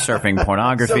 I'm surfing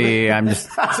pornography. So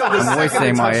the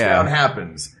second touchdown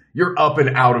happens, you're up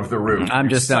and out of the room. I'm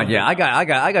just I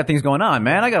got things going on,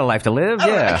 man. I got a life to live.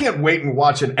 I can't wait and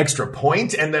watch an extra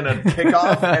point and then a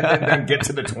kickoff and then get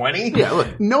to the 20. Yeah,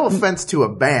 look, no offense to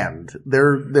a band.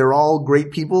 They're all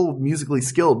great people, musically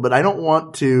skilled, but I don't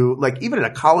want to, like, even in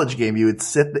a college game, you would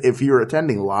sit, if you're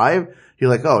attending live, you're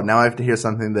like, oh, now I have to hear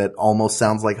something that almost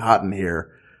sounds like Hot in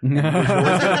Here. There's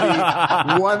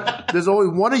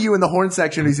only one of you in the horn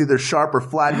section who's either sharp or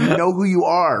flat. You know who you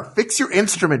are. Fix your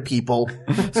instrument, people.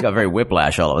 It's got very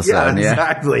whiplash all of a sudden. Yeah,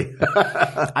 exactly.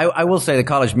 I will say the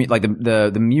college, like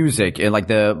the music, like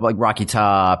Rocky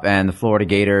Top and the Florida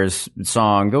Gators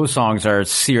song, those songs are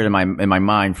seared in my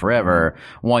mind forever.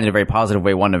 One in a very positive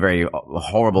way, one in a very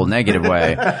horrible negative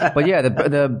way. But yeah,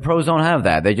 the pros don't have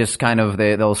that. They just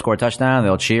they'll score a touchdown,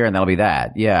 they'll cheer, and that'll be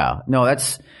that. Yeah. No,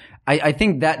 I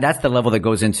think that's the level that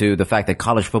goes into the fact that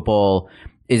college football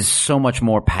is so much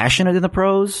more passionate than the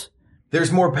pros.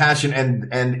 There's more passion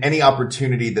and any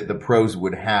opportunity that the pros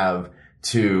would have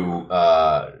to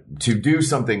do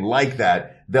something like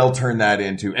that, they'll turn that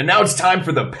into, and now it's time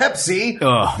for the Pepsi.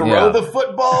 Throw the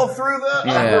football through the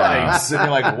uprights. And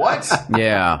you're like, what?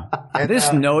 Yeah. And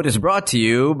this note is brought to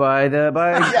you by if you're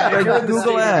in the Google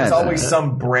stadium, Ads. There's always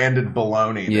some branded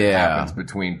baloney that happens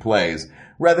between plays.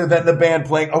 Rather than the band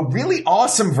playing a really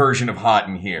awesome version of Hot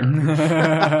in Here.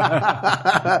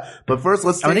 But first,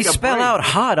 let's take they spell out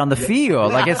hot on the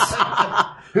field. Like it's...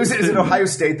 Is it Ohio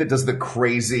State that does the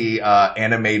crazy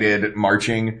animated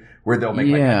marching where they'll make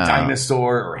like a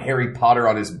dinosaur or Harry Potter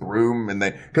on his broom, and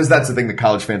because that's the thing that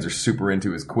college fans are super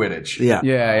into is Quidditch. Yeah.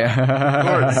 Of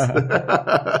course.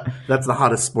 That's the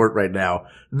hottest sport right now.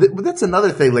 But that's another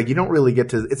thing. Like, you don't really get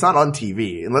to. It's not on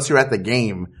TV unless you're at the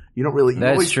game. You don't really. You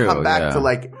That's always true, come back to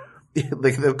like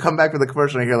they'll come back for the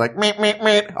commercial and you're like, meet, meet,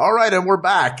 meet. All right, and we're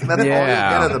back. And that's all you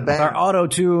get of the band. Our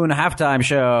auto-tune halftime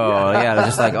show. Yeah, they're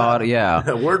just like auto.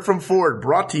 Yeah. Word from Ford,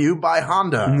 brought to you by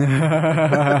Honda.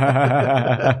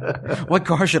 What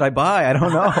car should I buy? I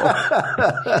don't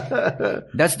know.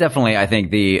 That's definitely, I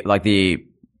think, the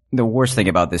worst thing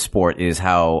about this sport is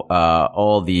how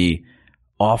all the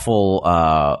awful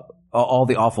all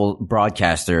the awful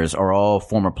broadcasters are all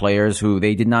former players who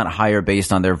they did not hire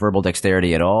based on their verbal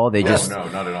dexterity at all. They no,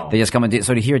 not at all. They just come and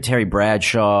so to hear Terry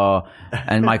Bradshaw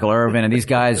and Michael Irvin and these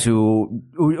guys who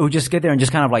just get there and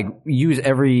just kind of like use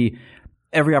every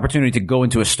opportunity to go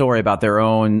into a story about their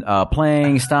own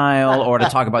playing style or to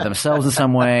talk about themselves in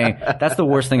some way. That's the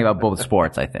worst thing about both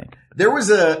sports, I think. There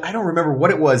was I don't remember what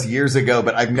it was years ago,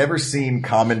 but I've never seen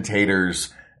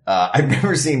commentators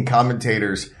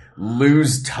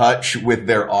lose touch with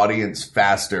their audience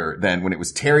faster than when it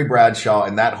was Terry Bradshaw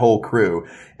and that whole crew.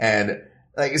 And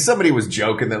like somebody was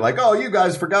joking that like, oh, you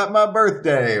guys forgot my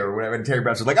birthday or whatever. And Terry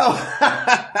Bradshaw was like,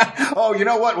 oh, oh, you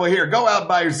know what? Well, here, go out and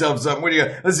buy yourself something. What do you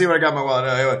got? Let's see what I got in my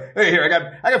wallet. Hey, here, I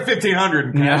got $1,500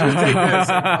 in cash. Just take this.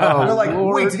 And they're like,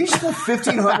 wait, did he just pull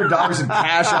 $1,500 in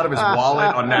cash out of his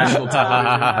wallet on national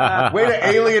television? Way to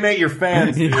alienate your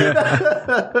fans, dude.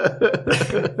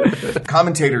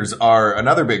 Commentators are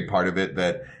another big part of it.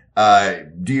 That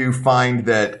do you find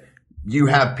that you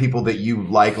have people that you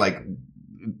like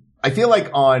I feel like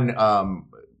on,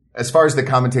 as far as the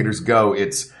commentators go,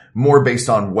 it's more based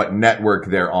on what network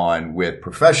they're on. With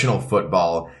professional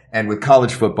football and with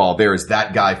college football, there is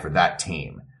that guy for that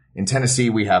team. In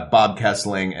Tennessee, we have Bob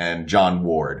Kessling and John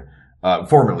Ward,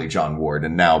 formerly John Ward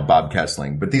and now Bob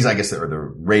Kessling. But these, I guess, are the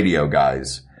radio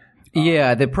guys.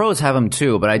 Yeah, the pros have them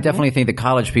too, but I definitely think the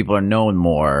college people are known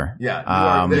more.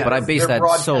 Yeah. But I base that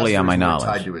solely on my knowledge.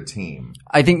 Tied to a team.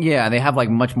 I think, yeah, they have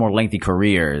like much more lengthy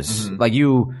careers.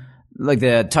 Mm-hmm. Like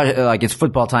it's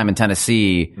football time in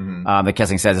Tennessee. Mm-hmm. That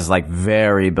Kessling says is like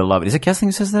very beloved. Is it Kessling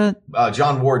who says that?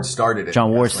 John Ward started it.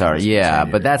 John Ward started, yeah.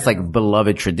 But that's like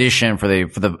beloved tradition for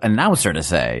the announcer to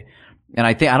say. And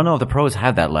I don't know if the pros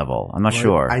have that level. I'm not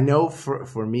sure. I know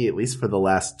for me, at least for the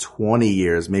last 20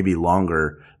 years, maybe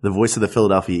longer, the voice of the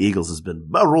Philadelphia Eagles has been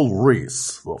Merrill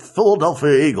Reese. The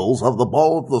Philadelphia Eagles have the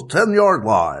ball at the 10-yard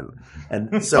line.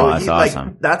 And so that's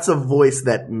awesome. That's a voice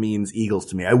that means Eagles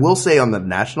to me. I will say on the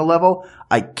national level,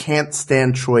 I can't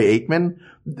stand Troy Aikman.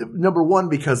 Number one,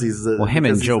 because he's him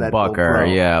and Joe Buck are,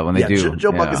 when they do.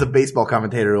 Joe Buck is a baseball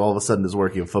commentator who all of a sudden is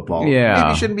working in football. Yeah. Maybe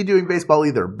he shouldn't be doing baseball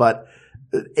either, but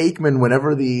Aikman,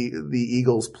 whenever the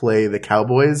Eagles play the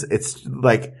Cowboys, it's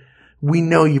like, we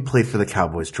know you played for the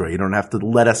Cowboys, Troy. You don't have to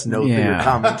let us know through your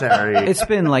commentary. It's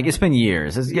been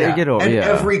years. Get over it. And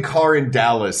every car in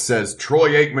Dallas says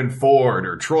Troy Aikman Ford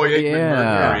or Troy Aikman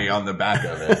Mercury on the back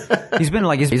of it. He's been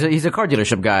he's a car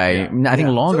dealership guy. I think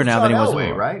longer now than he was.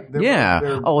 Elway, right?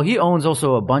 He owns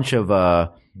also a bunch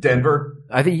of Denver.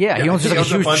 I think, he owns just like a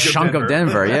huge chunk of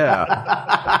Denver. Yeah.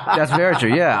 That's very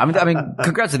true. Yeah. I mean,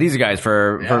 congrats to these guys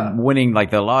for winning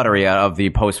like the lottery out of the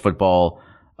post-football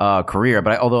career.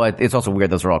 But although it's also weird,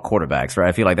 those are all quarterbacks, right?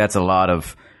 I feel like there's a lot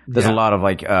of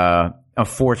like,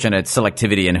 unfortunate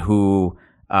selectivity in who,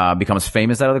 becomes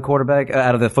famous out of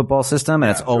the football system.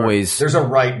 And it's always, there's a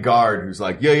right guard who's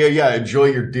like, yeah, enjoy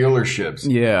your dealerships.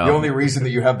 Yeah. The only reason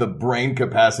that you have the brain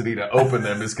capacity to open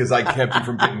them is because I kept you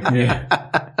from getting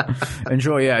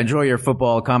Enjoy your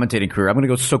football commentating career. I'm going to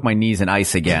go soak my knees in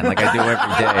ice again, like I do every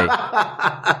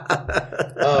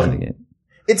day.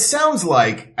 It sounds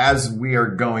like, as we are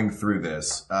going through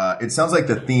this, it sounds like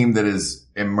the theme that is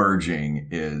emerging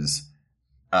is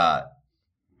the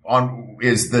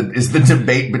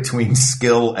debate between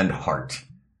skill and heart.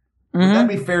 Would that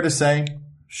be fair to say?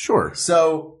 Sure.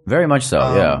 So very much so.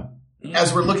 Yeah.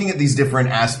 As we're looking at these different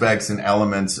aspects and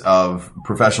elements of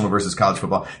professional versus college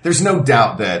football, there's no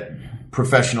doubt that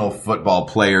professional football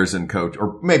players and coach,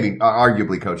 or maybe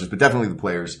arguably coaches, but definitely the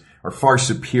players, are far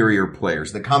superior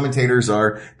players. The commentators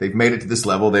they've made it to this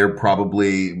level. They're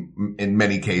probably, in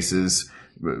many cases,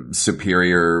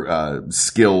 superior,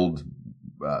 skilled,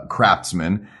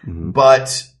 craftsmen. Mm-hmm.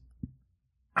 But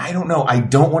I don't know. I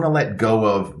don't want to let go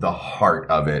of the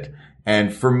heart of it.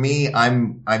 And for me,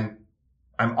 I'm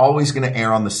always going to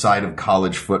err on the side of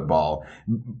college football.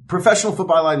 Professional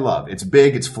football I love. It's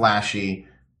big. It's flashy.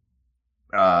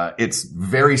 It's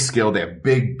very skilled. They have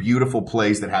big, beautiful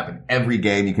plays that happen every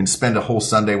game. You can spend a whole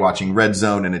Sunday watching Red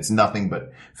Zone and it's nothing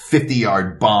but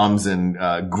 50-yard bombs and,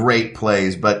 great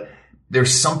plays. But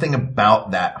there's something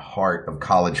about that heart of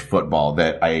college football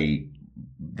that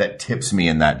tips me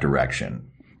in that direction.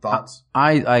 Thoughts?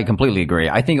 I completely agree.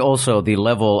 I think also the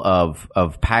level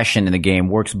of passion in the game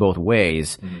works both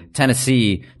ways. Mm-hmm.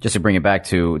 Tennessee, just to bring it back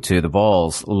to the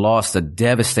Vols, lost a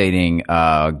devastating,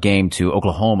 game to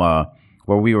Oklahoma,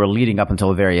 where we were leading up until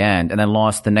the very end, and then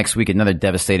lost the next week another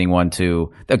devastating one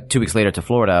 2 weeks later to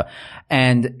Florida.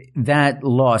 And that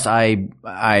loss, I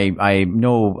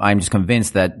know, I'm just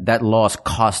convinced that loss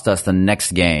cost us the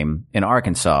next game in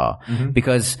Arkansas, mm-hmm.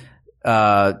 because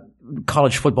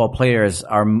college football players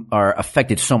are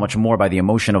affected so much more by the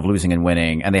emotion of losing and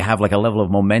winning, and they have like a level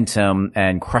of momentum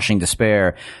and crushing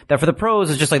despair that for the pros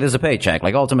it's just like there's a paycheck.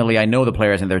 Like ultimately, I know the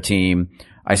players and their team.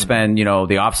 I spend,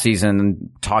 the off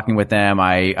season talking with them.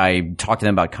 I talk to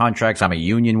them about contracts. I'm a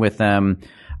union with them.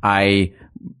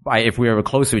 If we are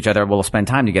close to each other, we'll spend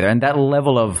time together. And that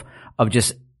level of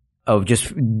just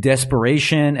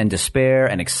desperation and despair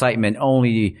and excitement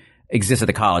only exists at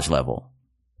the college level.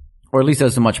 Or at least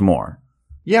there's much more.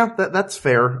 Yeah, that's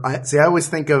fair. I always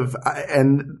think of,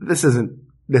 and this isn't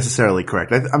necessarily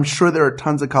correct. I'm sure there are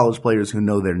tons of college players who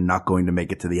know they're not going to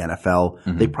make it to the NFL.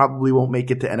 Mm-hmm. They probably won't make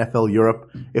it to NFL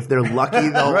Europe. If they're lucky,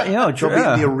 they'll be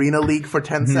in the Arena League for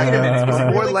 10 seconds.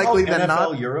 It's more likely than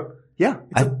not. NFL Europe? Yeah.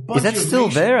 Is that still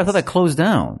there? I thought that closed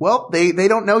down. Well, they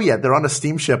don't know yet. They're on a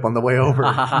steamship on the way over.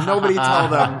 Nobody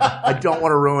told them. I don't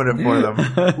want to ruin it for them.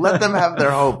 Let them have their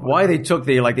hope. Why they took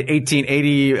the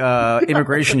 1880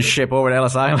 immigration ship over to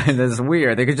Ellis Island is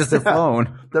weird. They could just have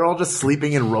flown. They're all just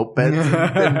sleeping in rope beds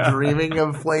and dreaming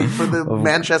of playing for the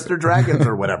Manchester Dragons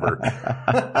or whatever.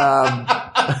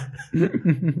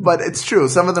 But it's true.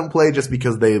 Some of them play just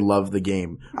because they love the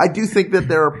game. I do think that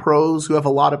there are pros who have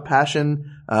a lot of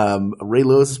passion. Ray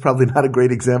Lewis is probably not a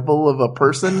great example of a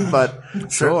person, but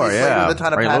sure, yeah. With a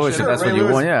ton of Ray passion. Lewis, if that's what you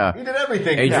want, yeah. He did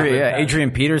everything.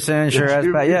 Adrian Peterson, sure has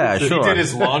passion. Yeah, sure. He did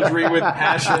his laundry with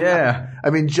passion. Yeah. I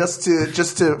mean, just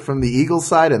to from the Eagles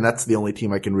side, and that's the only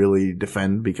team I can really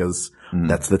defend because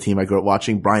that's the team I grew up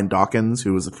watching. Brian Dawkins,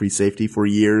 who was a free safety for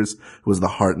years, who was the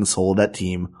heart and soul of that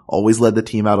team, always led the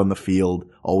team out on the field,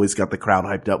 always got the crowd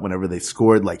hyped up whenever they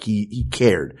scored. Like he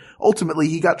cared. Ultimately,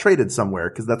 he got traded somewhere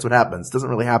because that's what happens. Doesn't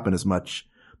really happen as much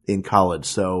in college.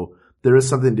 So there is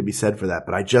something to be said for that.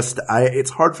 But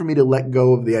it's hard for me to let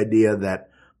go of the idea that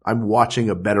I'm watching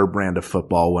a better brand of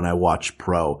football when I watch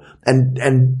pro.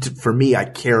 And for me, I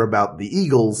care about the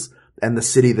Eagles and the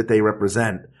city that they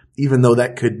represent, even though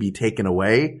that could be taken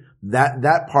away.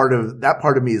 That part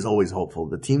of me is always hopeful.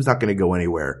 The team's not going to go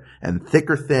anywhere, and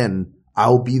thick or thin,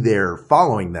 I'll be there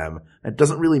following them. It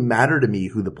doesn't really matter to me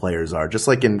who the players are. Just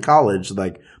like in college,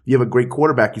 like you have a great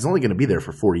quarterback, he's only going to be there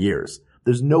for 4 years.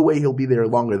 There's no way he'll be there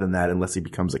longer than that unless he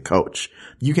becomes a coach.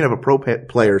 You can have a pro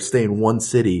player stay in one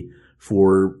city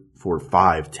for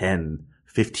 5, 10,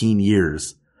 15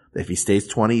 years. If he stays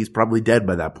 20, he's probably dead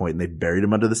by that point, and they've buried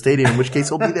him under the stadium, in which case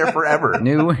he'll be there forever.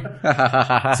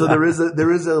 So there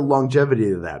is a longevity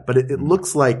to that, but it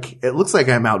looks like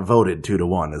I'm outvoted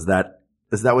 2-1. Is that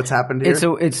what's happened here?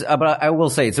 But I will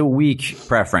say it's a weak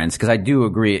preference because I do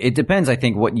agree. It depends, I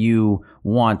think, what you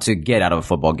want to get out of a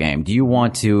football game. Do you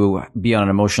want to be on an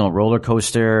emotional roller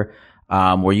coaster,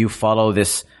 where you follow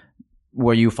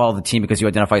the team because you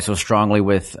identify so strongly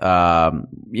with,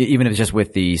 even if it's just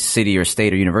with the city or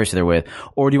state or university they're with,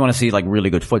 or do you want to see like really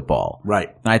good football? Right.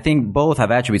 And I think both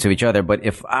have attributes of each other, but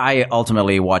if I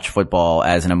ultimately watch football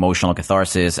as an emotional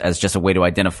catharsis, as just a way to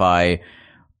identify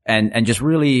and just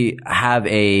really have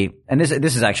and this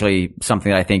is actually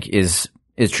something that I think is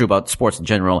true about sports in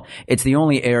general. It's the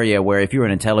only area where if you're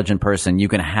an intelligent person, you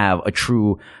can have a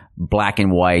true black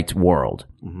and white world.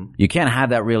 Mm-hmm. You can't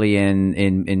have that really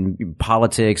in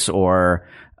politics or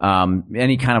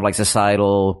any kind of like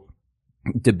societal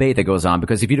debate that goes on,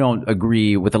 because if you don't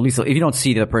agree with if you don't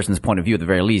see the person's point of view at the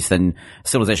very least, then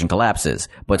civilization collapses.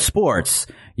 But sports,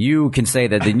 you can say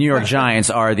that the New York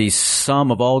Giants are the sum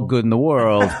of all good in the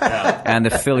world, and the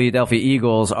Philadelphia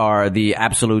Eagles are the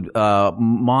absolute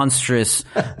monstrous,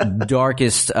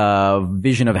 darkest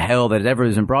vision of hell that ever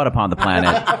has been brought upon the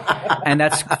planet. And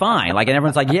that's fine. Like, and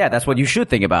everyone's like, yeah, that's what you should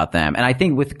think about them. And I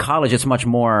think with college, it's much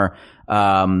more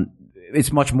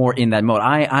in that mode.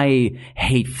 I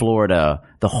hate Florida,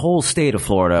 the whole state of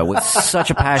Florida, with such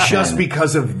a passion. Just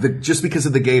because of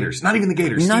the Gators. Not even the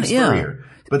Gators. Steve Spurrier.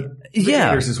 But the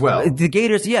Gators as well. The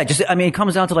Gators, yeah. It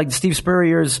comes down to like Steve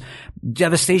Spurrier's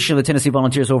devastation of the Tennessee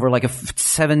Volunteers over like a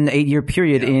 7-8 year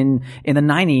period in the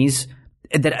 90s.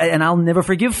 And I'll never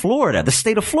forgive Florida, the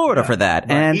state of Florida, for that.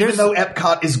 Right. And even though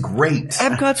Epcot is great.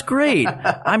 Epcot's great.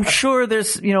 I'm sure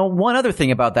there's, one other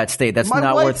thing about that state that's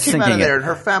not worth sinking. My wife came out of there, and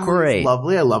her family is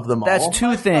lovely. I love them all. That's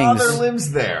two things. My father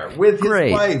lives there with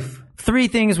his wife. 3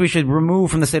 things we should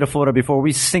remove from the state of Florida before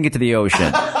we sink it to the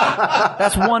ocean.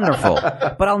 That's wonderful.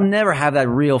 But I'll never have that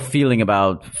real feeling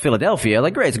about Philadelphia.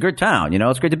 Like, great, it's a good town,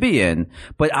 it's great to be in.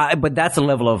 But that's a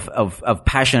level of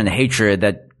passion and hatred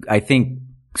that I think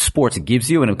sports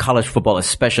gives you, and college football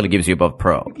especially gives you above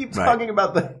pro. You keep talking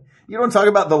about You don't talk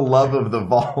about the love of the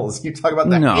Vols. You talk about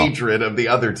the hatred of the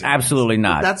other team. Absolutely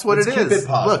not. That's what Let's it keep is. it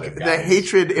positive, Look, guys. the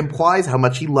hatred implies how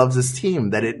much he loves his team,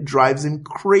 that it drives him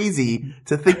crazy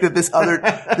to think that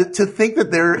to think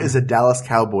that there is a Dallas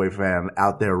Cowboy fan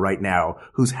out there right now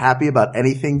who's happy about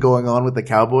anything going on with the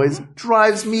Cowboys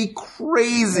drives me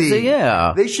crazy.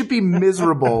 Yeah. They should be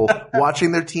miserable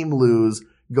watching their team lose,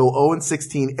 go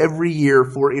 0-16 every year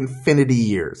for infinity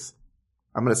years.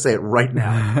 I'm going to say it right now.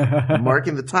 I'm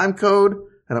marking the time code,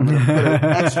 and I'm going to put an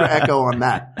extra echo on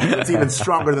that. It's even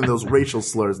stronger than those racial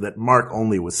slurs that Mark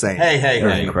only was saying.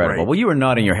 Hey. Incredible. Well, you were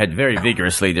nodding your head very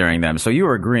vigorously during them, so you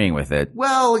were agreeing with it.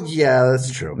 Well, yeah,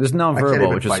 that's true. It's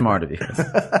nonverbal, which is smart of you.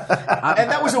 And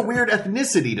that was a weird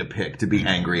ethnicity to pick to be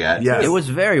angry at. Yes. It was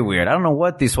very weird. I don't know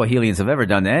what these Swahilians have ever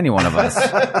done to any one of us.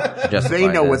 They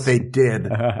know what they did.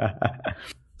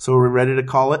 So are we ready to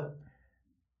call it?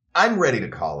 I'm ready to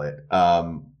call it.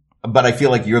 But I feel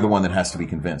like you're the one that has to be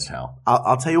convinced, Hal.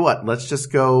 I'll tell you what. Let's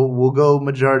just go. We'll go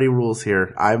majority rules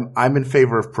here. I'm in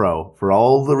favor of pro for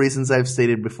all the reasons I've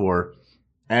stated before.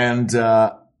 And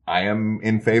I am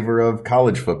in favor of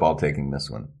college football taking this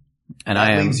one. And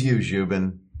that leaves you,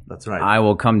 Zhubin. That's right. I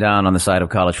will come down on the side of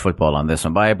college football on this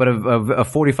one, but a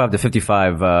 45 to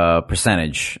 55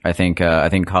 percentage. I think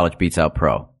college beats out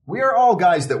pro. We are all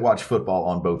guys that watch football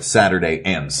on both Saturday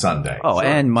and Sunday. Oh, so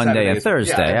and Monday Saturday and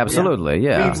Thursday. Absolutely,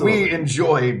 yeah. We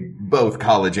enjoy both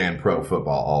college and pro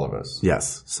football, all of us.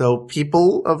 Yes. So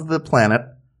people of the planet,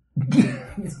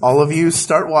 all of you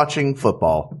start watching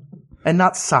football and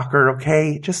not soccer,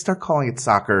 okay? Just start calling it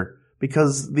soccer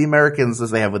because the Americans,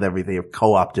 as they have with everything, have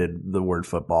co-opted the word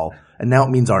football and now it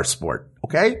means our sport,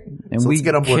 okay? And so we let's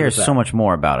get on board care with that. so much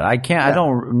more about it. I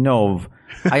don't know.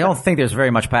 I don't think there's very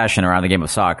much passion around the game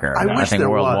of soccer. I think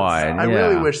worldwide. I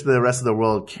really wish the rest of the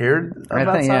world cared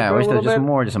about soccer. I wish there was just bit.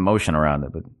 more emotion around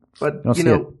it. But you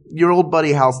know, your old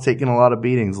buddy Hal's taken a lot of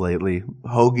beatings lately.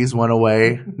 Hoagies went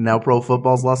away. Now pro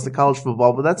football's lost to college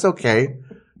football, but that's okay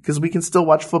because we can still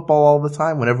watch football all the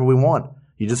time whenever we want.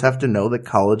 You just have to know that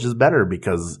college is better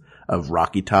because of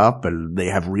Rocky Top and they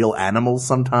have real animals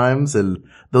sometimes and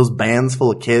those bands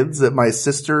full of kids. That my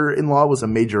sister-in-law was a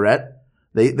majorette.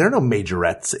 There are no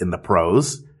majorettes in the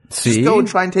pros. See? Just go and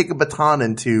try and take a baton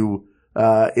into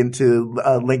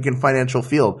Lincoln Financial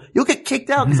Field. You'll get kicked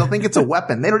out because they'll think it's a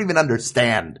weapon. They don't even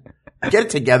understand. Get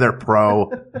it together,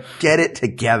 pro. Get it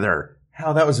together.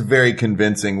 Hal, that was very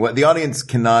convincing. What the audience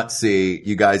cannot see,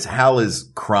 you guys, Hal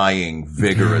is crying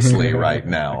vigorously right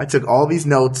now. I took all these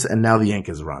notes and now the ink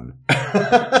is run.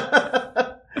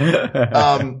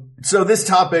 So this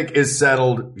topic is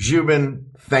settled. Zhubin,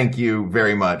 thank you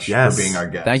very much for being our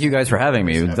guest. Thank you guys for having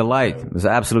me. It was a delight. It was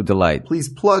an absolute delight. Please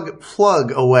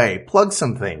plug away. Plug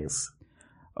some things.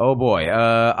 Oh boy.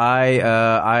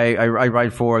 I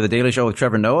write for The Daily Show with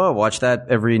Trevor Noah. Watch that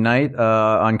every night,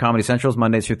 on Comedy Central's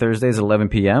Mondays through Thursdays at 11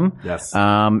 p.m. Yes.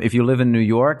 If you live in New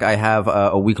York, I have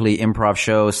a weekly improv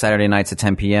show Saturday nights at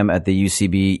 10 p.m. at the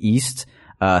UCB East,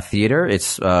 theater.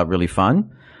 It's, really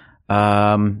fun.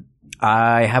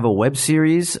 I have a web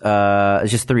series,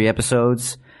 it's just 3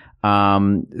 episodes,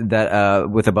 that,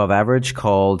 with Above Average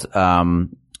called,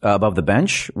 Above the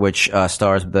Bench, which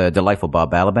stars the delightful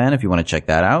Bob Balaban, if you want to check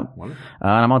that out. And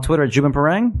I'm on Twitter at Zhubin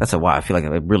Parang. That's I feel like I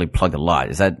really plugged a lot.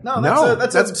 Is that? No,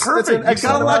 that's perfect. That's you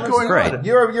got a lot going on.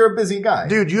 You're a busy guy.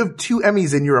 Dude, you have 2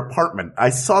 Emmys in your apartment. I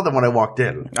saw them when I walked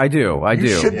in. I do.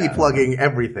 You should be plugging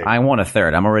everything. I want a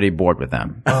third. I'm already bored with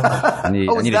them. I need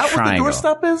is that a triangle. What the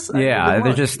doorstop is? Yeah,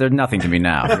 they're nothing to me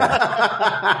now.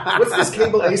 What's this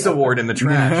Cable Ace Award in the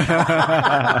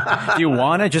trash? Do you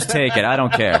want it? Just take it. I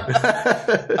don't care.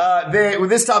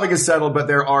 This topic is settled, but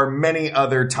there are many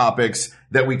other topics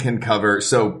that we can cover.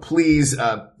 So please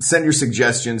send your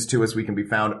suggestions to us. We can be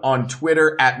found on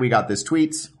Twitter at We Got This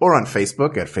Tweets. Or on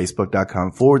Facebook at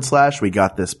facebook.com/We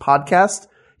Got This Podcast.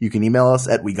 You can email us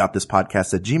at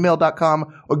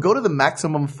WeGotThisPodcast@gmail.com or go to the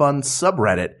Maximum Fun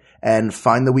subreddit and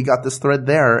find the We Got This thread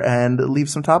there and leave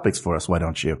some topics for us. Why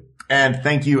don't you? And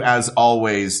thank you, as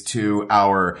always, to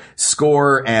our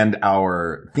score and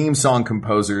our theme song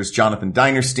composers, Jonathan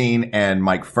Dinerstein and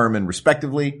Mike Furman,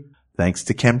 respectively. Thanks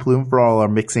to Ken Plume for all our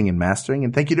mixing and mastering.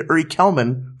 And thank you to Uri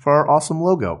Kelman for our awesome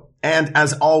logo. And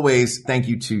as always, thank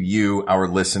you to you, our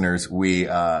listeners. We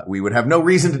would have no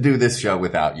reason to do this show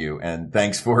without you. And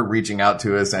thanks for reaching out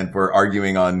to us and for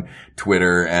arguing on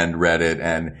Twitter and Reddit.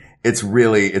 And it's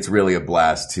really a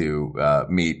blast to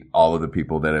meet all of the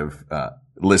people that have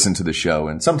listen to the show,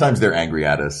 and sometimes they're angry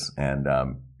at us. And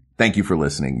thank you for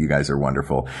listening. You guys are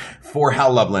wonderful. For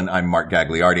Hal Lublin, I'm Mark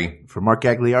Gagliardi. For Mark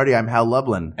Gagliardi, I'm Hal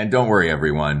Lublin. And don't worry,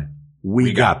 everyone.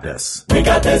 We got this. We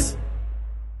got this.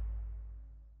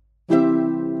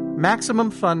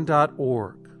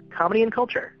 MaximumFun.org. Comedy and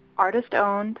culture. Artist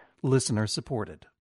owned. Listener supported.